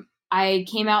 I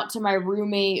came out to my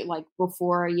roommate like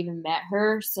before I even met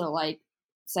her, so like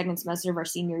second semester of our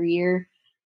senior year.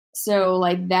 So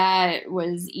like that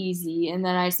was easy. And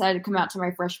then I decided to come out to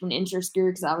my freshman interest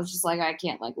group because I was just like, I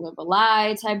can't like live a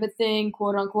lie type of thing,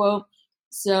 quote unquote.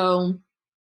 So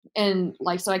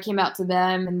I came out to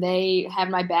them and they had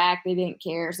my back. They didn't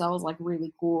care. So I was like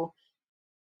really cool.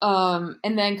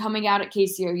 And then coming out at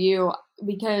KCOU,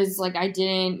 because like I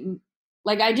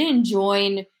didn't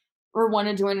join or want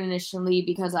to join initially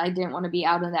because I didn't want to be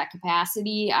out in that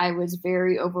capacity. I was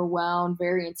very overwhelmed,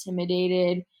 very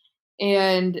intimidated.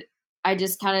 And I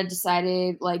just kind of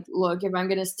decided, like, look, if I'm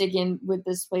going to stick in with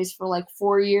this place for like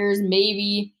 4 years,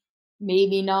 maybe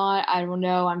not, I don't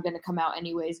know, I'm going to come out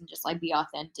anyways and just like be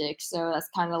authentic. So that's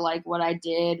kind of like what I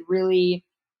did, really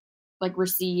like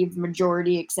received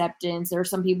majority acceptance. There are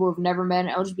some people who've never met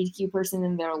an LGBTQ person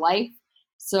in their life.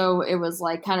 So it was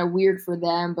like kind of weird for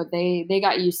them, but they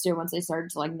got used to it once they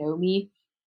started to like know me.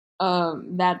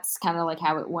 That's kind of like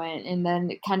how it went. And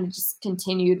then it kind of just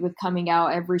continued with coming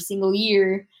out every single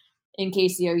year in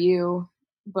KCOU.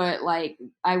 But like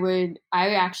I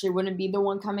actually wouldn't be the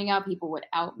one coming out. People would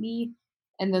out me.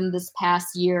 And then this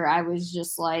past year, I was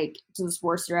just like to the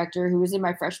sports director who was in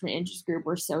my freshman interest group.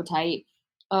 We're so tight.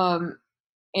 And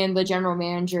the general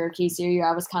manager of KCOU,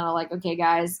 I was kind of like, okay,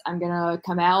 guys, I'm going to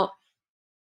come out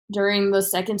during the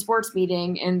second sports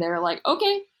meeting. And they're like,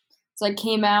 okay. So I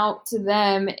came out to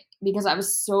them because I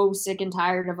was so sick and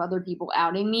tired of other people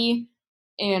outing me.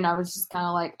 And I was just kind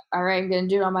of like, all right, I'm going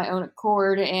to do it on my own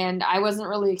accord. And I wasn't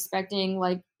really expecting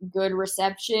like good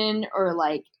reception or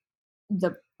like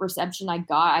the reception I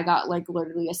got. I got like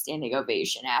literally a standing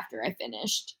ovation after I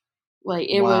finished. Like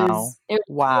it was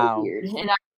so weird. And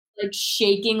I was like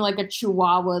shaking like a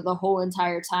chihuahua the whole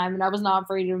entire time. And I was not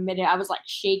afraid to admit it. I was like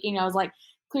shaking. I was like,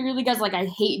 clearly, guys, like I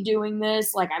hate doing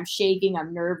this. Like I'm shaking,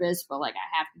 I'm nervous, but like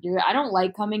I have to do it. I don't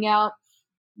like coming out,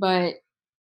 but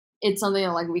it's something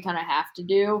that like we kind of have to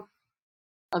do.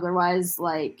 Otherwise,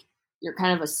 like you're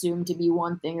kind of assumed to be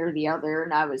one thing or the other.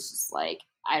 And I was just like,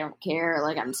 I don't care.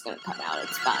 Like I'm just gonna come out.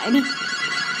 It's fine.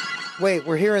 Wait,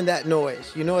 we're hearing that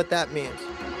noise. You know what that means?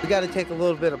 We got to take a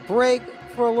little bit of break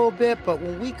for a little bit, but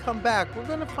when we come back, we're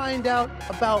going to find out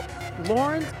about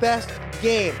Lauren's best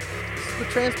game. This is the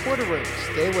Transporter Room.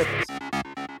 Stay with us.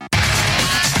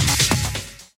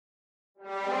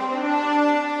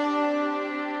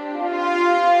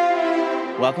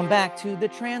 Welcome back to the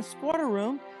Transporter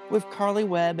Room with Carly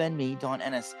Webb and me, Dawn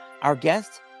Ennis. Our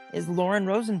guest is Lauren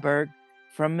Rosenberg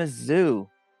from Mizzou.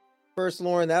 First,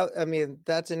 Lauren,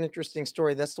 that's an interesting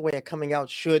story. That's the way a coming out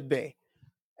should be.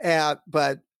 And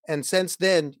since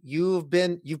then, you've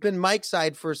been mic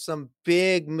side for some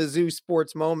big Mizzou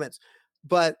sports moments.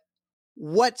 But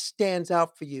what stands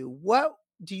out for you? What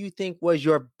do you think was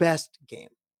your best game?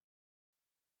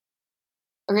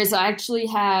 Okay, so I actually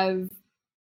have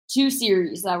 2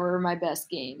 series that were my best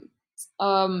games.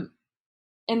 And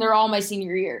they're all my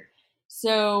senior year.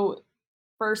 So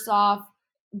first off,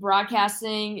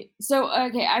 broadcasting. So,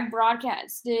 okay, I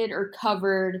broadcasted or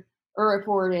covered or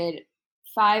reported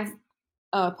 5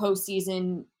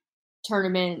 postseason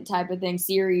tournament type of thing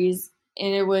series.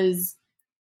 And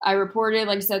I reported,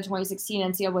 like I said,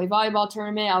 2016 NCAA volleyball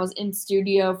tournament. I was in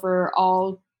studio for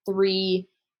all 3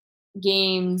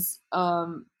 games,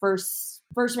 first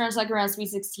round, second round, Sweet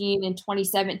 16 in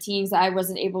 2017. So I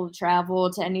wasn't able to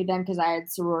travel to any of them because I had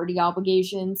sorority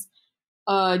obligations.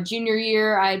 Junior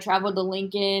year, I traveled to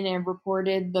Lincoln and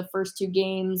reported the first 2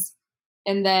 games.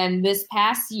 And then this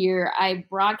past year, I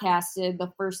broadcasted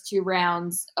the first 2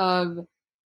 rounds of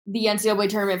the NCAA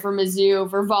tournament for Mizzou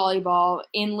for volleyball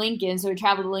in Lincoln. So we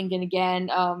traveled to Lincoln again.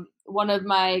 One of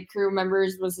my crew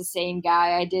members was the same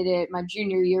guy I did it my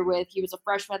junior year with. He was a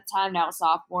freshman at the time, now a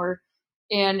sophomore.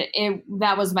 And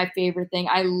that was my favorite thing.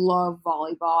 I love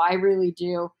volleyball. I really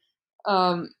do.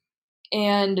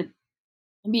 And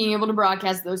being able to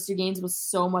broadcast those 2 games was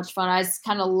so much fun. I just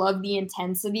kind of love the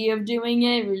intensity of doing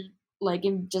it. It was like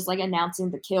just like announcing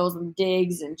the kills and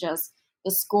digs and just the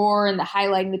score and the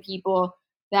highlighting the people.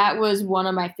 That was one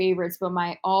of my favorites, but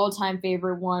my all-time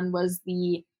favorite one was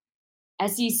the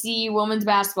SEC women's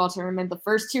basketball tournament. The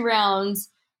first 2 rounds,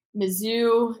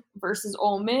 Mizzou versus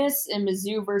Ole Miss and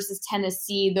Mizzou versus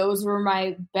Tennessee. Those were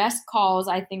my best calls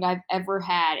I think I've ever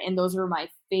had, and those were my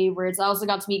favorites. I also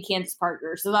got to meet Candace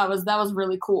Parker, so that was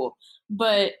really cool.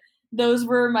 But those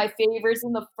were my favorites.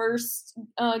 In the first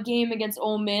game against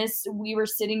Ole Miss, we were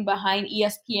sitting behind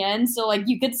ESPN, so like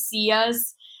you could see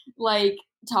us like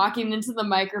talking into the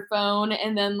microphone,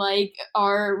 and then like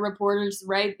our reporters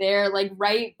right there, like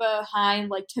right behind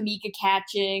like Tamika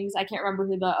Catchings. I can't remember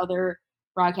who the other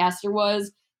broadcaster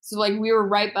was. So like we were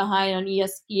right behind on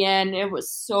ESPN. It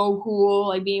was so cool,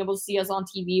 like being able to see us on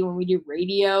TV when we do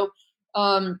radio.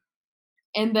 And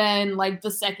then like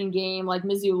the second game, like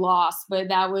Mizzou lost, but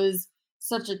that was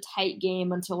such a tight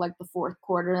game until like the 4th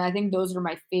quarter. And I think those are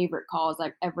my favorite calls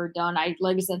I've ever done.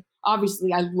 Like I said,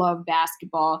 obviously I love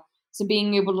basketball. So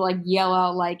being able to like yell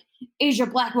out like Asia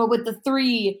Blackwell with the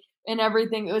 3 and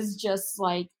everything, it was just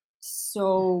like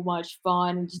so much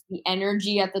fun. And just the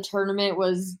energy at the tournament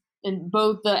was, in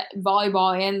both the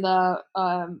volleyball and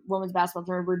the women's basketball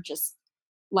tournament, were just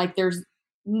like there's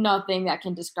nothing that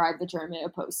can describe the tournament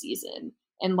of postseason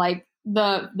and like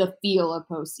the feel of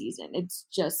postseason. It's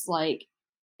just like,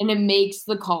 and it makes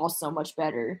the call so much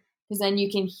better because then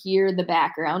you can hear the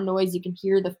background noise, you can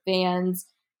hear the fans.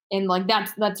 And like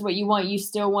that's what you want. You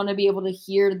still want to be able to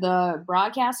hear the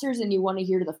broadcasters and you want to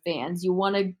hear the fans. You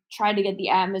want to try to get the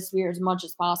atmosphere as much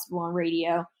as possible on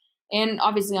radio and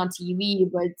obviously on TV,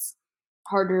 but it's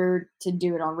harder to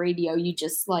do it on radio. You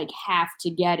just like have to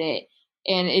get it.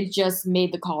 And it just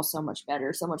made the call so much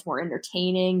better, so much more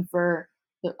entertaining for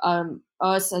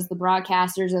us as the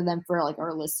broadcasters and then for like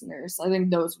our listeners. I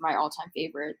think those are my all-time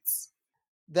favorites.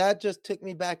 That just took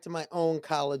me back to my own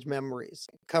college memories,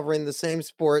 covering the same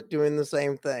sport, doing the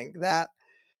same thing. That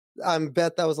I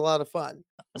bet that was a lot of fun.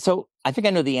 So I think I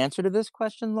know the answer to this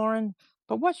question, Lauren,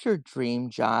 but what's your dream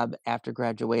job after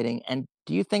graduating? And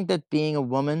do you think that being a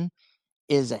woman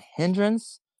is a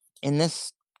hindrance in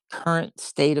this current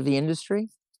state of the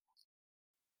industry?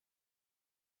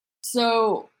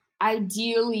 So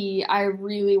ideally, I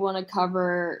really want to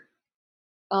cover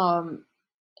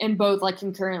in both like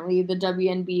concurrently the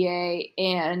WNBA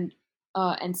and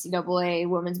NCAA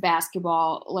women's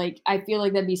basketball. Like I feel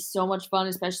like that'd be so much fun,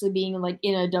 especially being like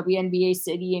in a WNBA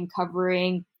city and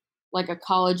covering like a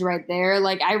college right there.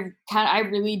 Like I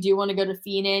really do want to go to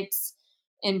Phoenix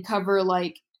and cover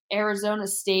like Arizona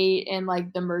State and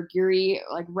like the Mercury,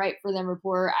 like right for them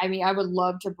report. I mean, I would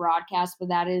love to broadcast, but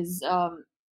that is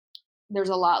there's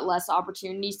a lot less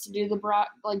opportunities to do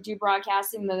do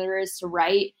broadcasting than there is to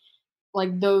write.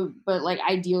 Like those, but like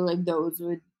ideally, like those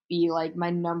would be like my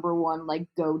number one like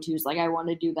go-tos. Like I want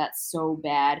to do that so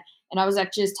bad. And I was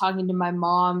actually just talking to my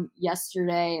mom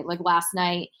yesterday, like last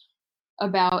night,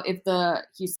 about if the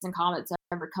Houston Comets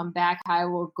ever come back, I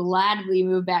will gladly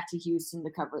move back to Houston to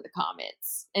cover the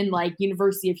Comets and like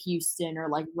University of Houston or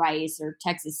like Rice or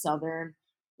Texas Southern,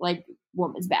 like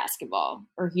women's basketball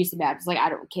or Houston Baptist. Like I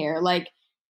don't care. Like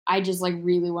I just like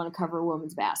really want to cover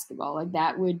women's basketball. Like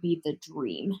that would be the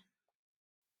dream.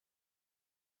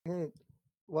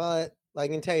 Well, I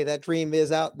can tell you that dream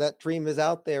is out. That dream is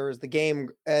out there as the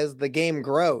game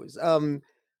grows.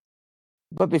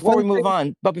 But before we move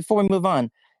on,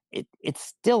 it's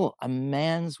still a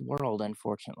man's world,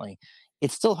 unfortunately.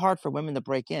 It's still hard for women to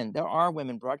break in. There are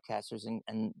women broadcasters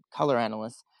and color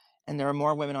analysts, and there are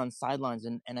more women on sidelines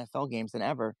in NFL games than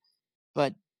ever.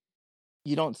 But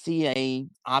you don't see a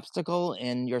obstacle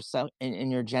in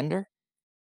your gender?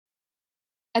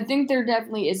 I think there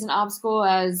definitely is an obstacle,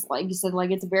 as like you said,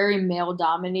 like it's a very male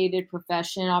dominated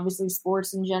profession, obviously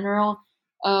sports in general.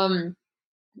 But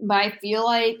I feel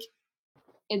like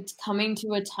it's coming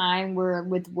to a time where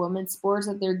with women's sports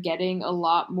that they're getting a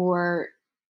lot more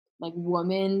like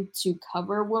women to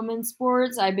cover women's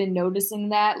sports. I've been noticing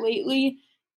that lately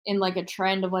in like a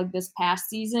trend of like this past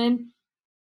season.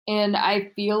 And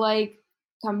I feel like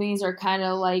companies are kind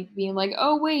of like being like,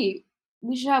 oh, wait,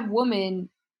 we should have women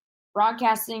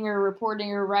broadcasting or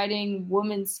reporting or writing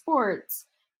women's sports.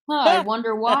 Huh, I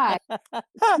wonder why.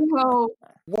 So,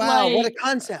 Wow, what a like,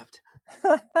 concept.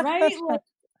 right? Like,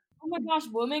 oh my gosh,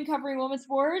 women covering women's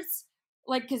sports?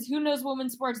 Like, because who knows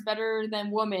women's sports better than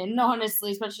women,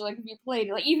 honestly, especially like if you played,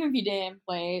 like, even if you didn't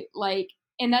play, like,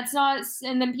 and that's not,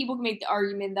 and then people can make the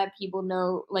argument that people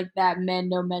know, like, that men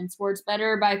know men's sports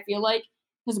better, but I feel like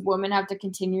because women have to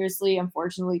continuously,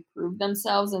 unfortunately, prove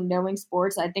themselves in knowing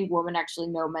sports, I think women actually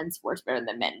know men's sports better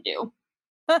than men do.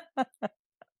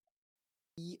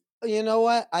 You know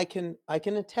what? I can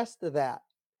attest to that.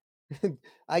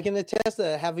 I can attest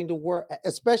to having to work,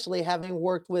 especially having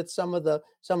worked with some of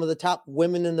the top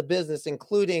women in the business,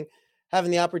 including having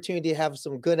the opportunity to have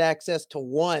some good access to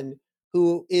one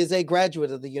who is a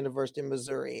graduate of the University of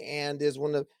Missouri and is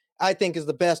one of, I think, is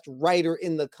the best writer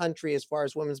in the country as far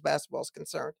as women's basketball is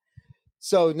concerned.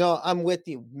 So no, I'm with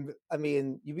you. I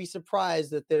mean, you'd be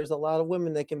surprised that there's a lot of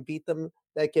women that can beat them,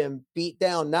 that can beat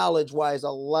down knowledge wise a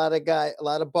lot of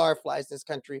barflies in this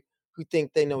country who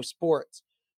think they know sports.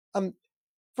 Um,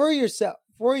 for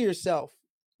yourself,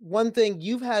 one thing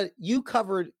you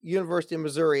covered University of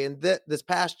Missouri, and this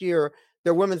past year,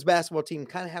 their women's basketball team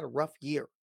kind of had a rough year.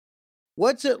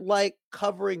 What's it like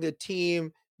covering a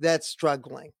team that's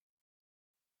struggling?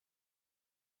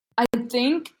 I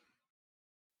think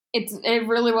it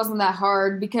really wasn't that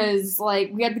hard because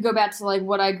like we had to go back to like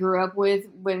what I grew up with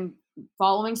when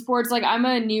following sports. Like I'm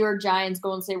a New York Giants,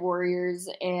 Golden State Warriors,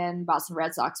 and Boston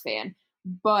Red Sox fan.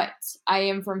 But I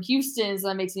am from Houston, so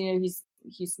that makes me know he's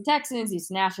Houston Texans,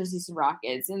 Houston Astros, Houston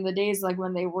Rockets. In the days like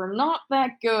when they were not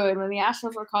that good, when the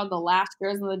Astros were called the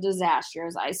Lastros and the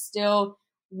Disasters, I still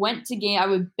went to game. I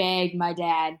would beg my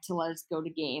dad to let us go to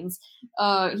games.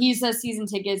 He says season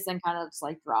tickets, then kind of just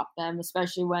like drop them,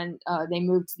 especially when they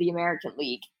moved to the American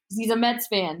League. He's a Mets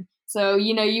fan, so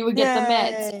you know you would get the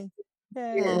Mets Yay!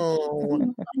 here.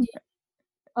 Yay!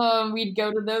 Oh, We'd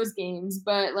go to those games,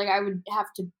 but like I would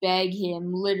have to beg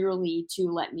him literally to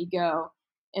let me go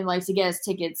and like to get us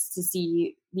tickets to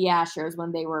see the Astros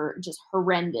when they were just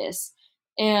horrendous.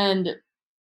 And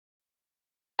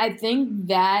I think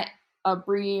that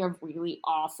upbringing of really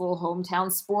awful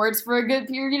hometown sports for a good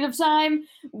period of time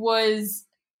was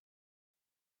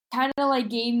kind of like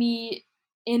gave me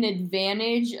an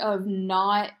advantage of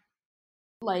not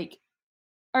like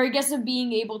or I guess of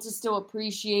being able to still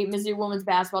appreciate Mizzou women's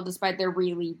basketball despite their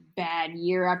really bad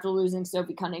year after losing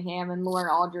Sophie Cunningham and Lauren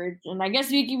Aldridge. And I guess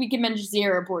we can mention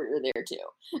Sierra Porter there too.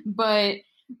 But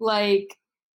like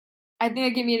I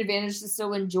think it gave me an advantage to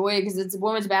still enjoy it because it's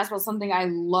women's basketball, something I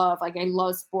love. Like I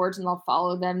love sports and I'll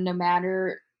follow them no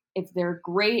matter if they're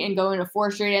great and going to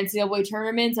 4 straight NCAA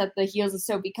tournaments at the heels of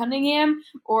Sophie Cunningham,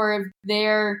 or if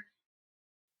they're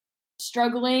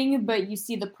struggling, but you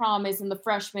see the promise in the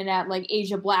freshmen at like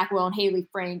Asia Blackwell and Haley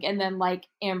Frank, and then like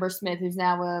Amber Smith, who's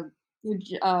now who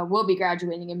will be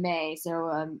graduating in May.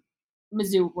 So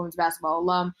Mizzou women's basketball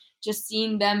alum. Just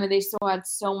seeing them, and they still had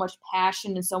so much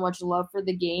passion and so much love for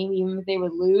the game, even if they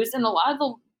would lose. And a lot of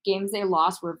the games they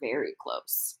lost were very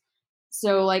close.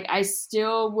 So like I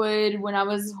still would, when I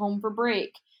was home for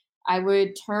break, I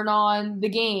would turn on the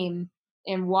game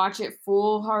and watch it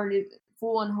full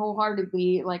and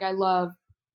wholeheartedly. Like I love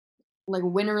like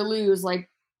win or lose. Like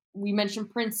we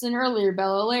mentioned Princeton earlier,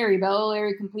 Bella Larry. Bella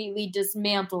Larry completely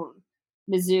dismantled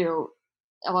Mizzou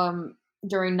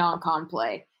during non-con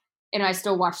play, and I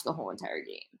still watch the whole entire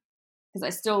game because I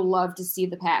still love to see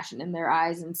the passion in their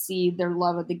eyes and see their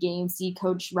love of the game. See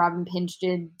Coach Robin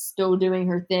Pinchton still doing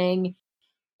her thing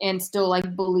and still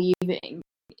like believing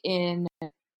in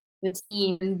the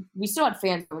team. And we still had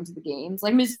fans going to the games.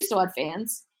 Like Mizzou still had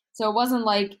fans. So it wasn't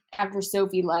like after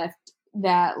Sophie left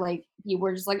that like you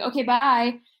were just like, okay,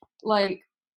 bye. Like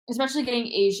especially getting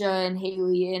Asia and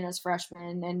Haley in as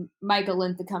freshmen and Micah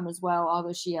Linthicum as well,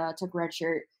 although she took red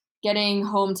shirt. Getting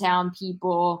hometown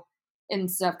people and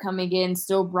stuff coming in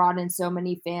still brought in so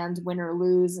many fans, win or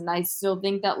lose. And I still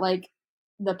think that like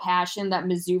the passion that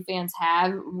Mizzou fans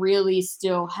have really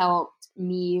still helped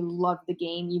me love the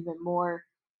game even more.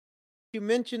 you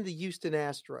mentioned the Houston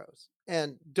Astros,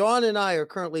 and Dawn and I are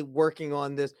currently working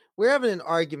on this. We're having an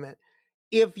argument.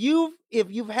 If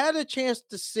you've had a chance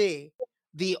to see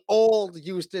the old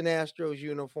Houston Astros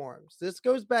uniforms, this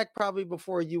goes back probably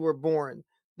before you were born.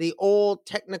 the old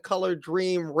Technicolor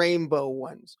Dream rainbow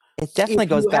ones. It definitely If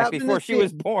goes you back happen to before she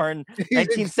was see- born,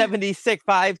 1976,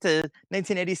 5 to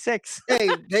 1986. Hey,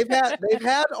 they've had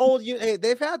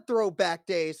they've had throwback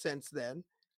days since then.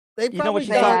 They You know what probably she's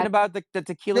They talking had- about? The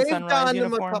Tequila they've Sunrise donned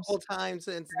them a uniforms? couple times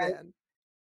since then.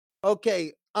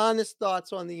 Okay, honest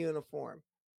thoughts on the uniform.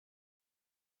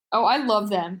 Oh, I love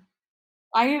them.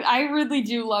 I really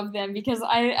do love them because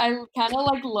I kind of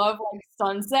like love like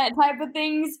sunset type of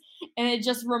things, and it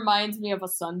just reminds me of a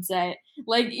sunset.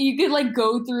 Like you could like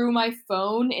go through my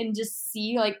phone and just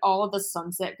see like all of the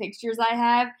sunset pictures I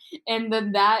have, and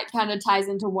then that kind of ties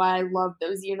into why I love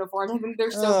those uniforms. I think they're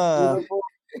so Ugh. beautiful.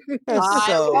 They're I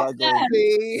so love ugly. them.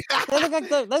 See? They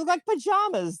look like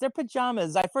pajamas. They're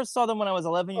pajamas. I first saw them when I was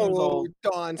 11 years Oh, old,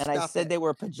 Dawn, and I stop said it. they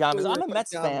were pajamas. Those I'm are a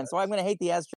Mets fan, pajamas. so I'm going to hate the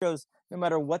Astros no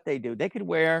matter what they do. They could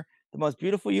wear the most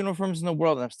beautiful uniforms in the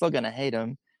world, and I'm still going to hate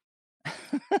them.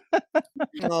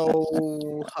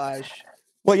 Oh, hush.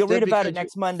 Well, you'll Just read about it because you-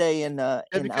 next Monday in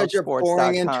Just because you're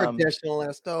boring and outsports.com.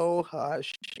 traditionalist. Oh,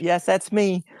 hush. Yes, that's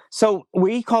me. So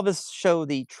we call this show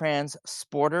the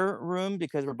Transporter Room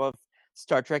because we're both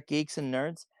Star Trek geeks and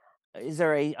nerds. Is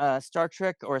there a Star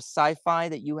Trek or a sci-fi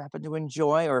that you happen to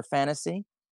enjoy, or a fantasy?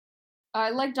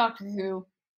 I like Doctor Who.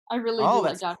 I really Oh, do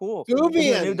like that's Doctor cool. Who. Isn't the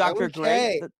Scoobian, new Doctor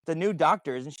okay. great? The new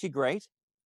Doctor, isn't she great?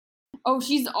 Oh,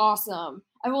 she's awesome.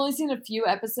 I've only seen a few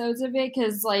episodes of it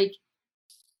because like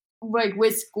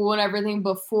with school and everything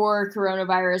before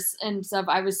coronavirus and stuff,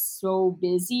 I was so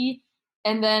busy.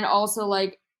 And then also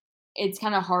like it's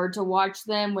kind of hard to watch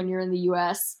them when you're in the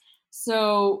US.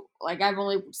 So like I've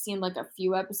only seen like a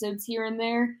few episodes here and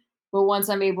there. But once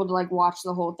I'm able to like watch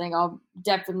the whole thing, I'll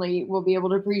definitely will be able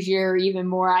to appreciate her even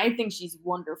more. I think she's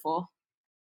wonderful.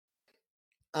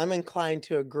 I'm inclined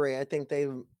to agree. I think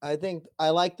I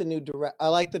like the new I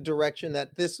like the direction that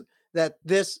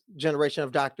this generation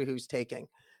of Doctor Who's taking.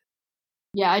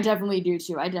 Yeah, I definitely do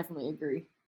too. I definitely agree.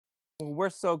 Well, we're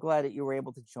so glad that you were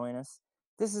able to join us.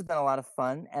 This has been a lot of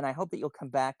fun, and I hope that you'll come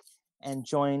back and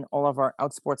join all of our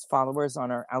Outsports followers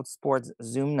on our Outsports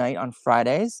Zoom night on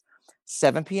Fridays,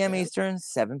 7 p.m. Okay. Eastern,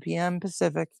 7 p.m.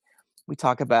 Pacific. We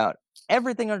talk about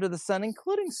everything under the sun,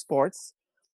 including sports,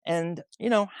 and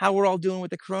how we're all doing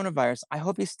with the coronavirus. I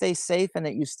hope you stay safe and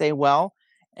that you stay well.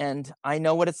 And I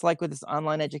know what it's like with this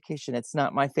online education. It's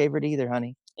not my favorite either,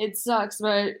 honey. It sucks,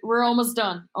 but we're almost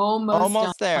done.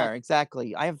 Almost there,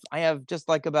 exactly. I have just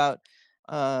like about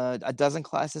a dozen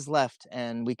classes left,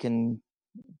 and we can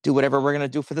do whatever we're gonna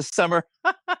do for the summer.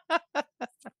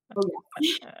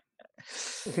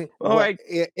 All right.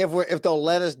 If they'll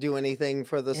let us do anything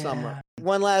for the summer.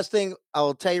 One last thing, I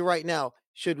will tell you right now.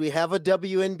 Should we have a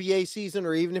WNBA season,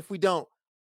 or even if we don't,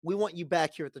 we want you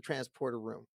back here at the Transporter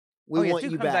Room. We want you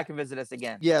come back and visit us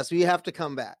again. Yes, you have to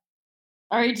come back.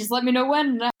 All right, just let me know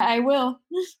when. I will.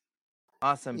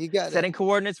 Awesome. You got Setting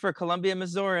coordinates for Columbia,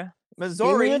 Missouri.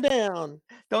 Missouri down.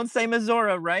 Don't say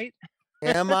Missouri, right?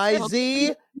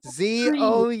 MIZZOU.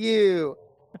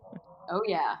 Oh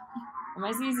yeah,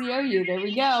 MIZZOU. There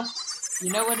we go.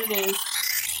 You know what it is.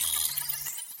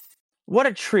 What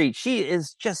a treat. She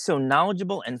is just so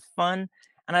knowledgeable and fun,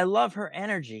 and I love her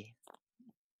energy.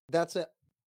 That's it.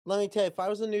 Let me tell you, if I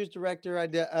was a news director,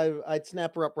 I'd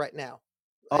snap her up right now.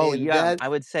 Oh, And yeah. I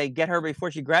would say get her before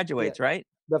she graduates, right?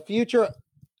 The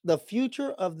future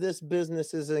of this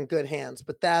business is in good hands,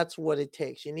 but that's what it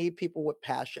takes. You need people with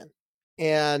passion,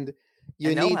 and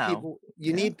you need people.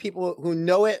 You need people who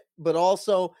know it, but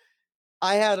also,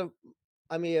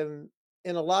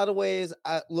 in a lot of ways,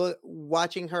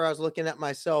 watching her, I was looking at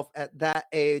myself at that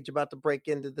age, about to break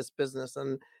into this business,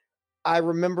 and I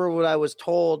remember what I was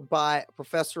told by a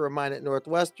professor of mine at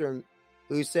Northwestern,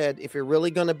 who said, if you're really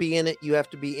going to be in it, you have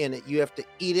to be in it. You have to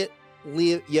eat it,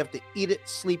 live. You have to eat it,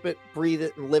 sleep it, breathe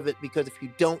it, and live it, because if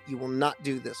you don't, you will not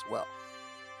do this well.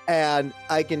 And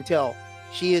I can tell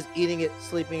she is eating it,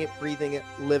 sleeping it, breathing it,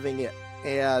 living it.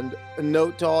 And a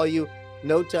note to all you,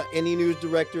 note to any news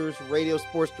directors, radio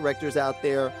sports directors out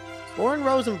there, Lauren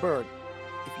Rosenberg,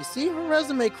 if you see her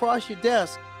resume cross your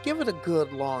desk, give it a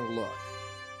good long look.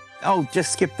 Oh,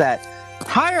 just skip that.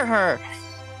 Hire her.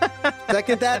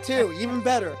 Second that too. Even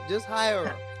better. Just hire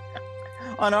her.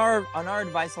 on our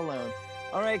advice alone.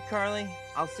 All right, Carly.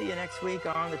 I'll see you next week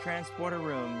on the Transporter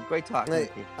Room. Great talking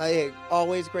with you.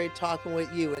 Always great talking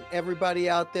with you. And everybody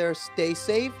out there, stay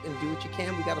safe and do what you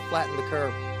can. We got to flatten the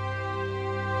curve.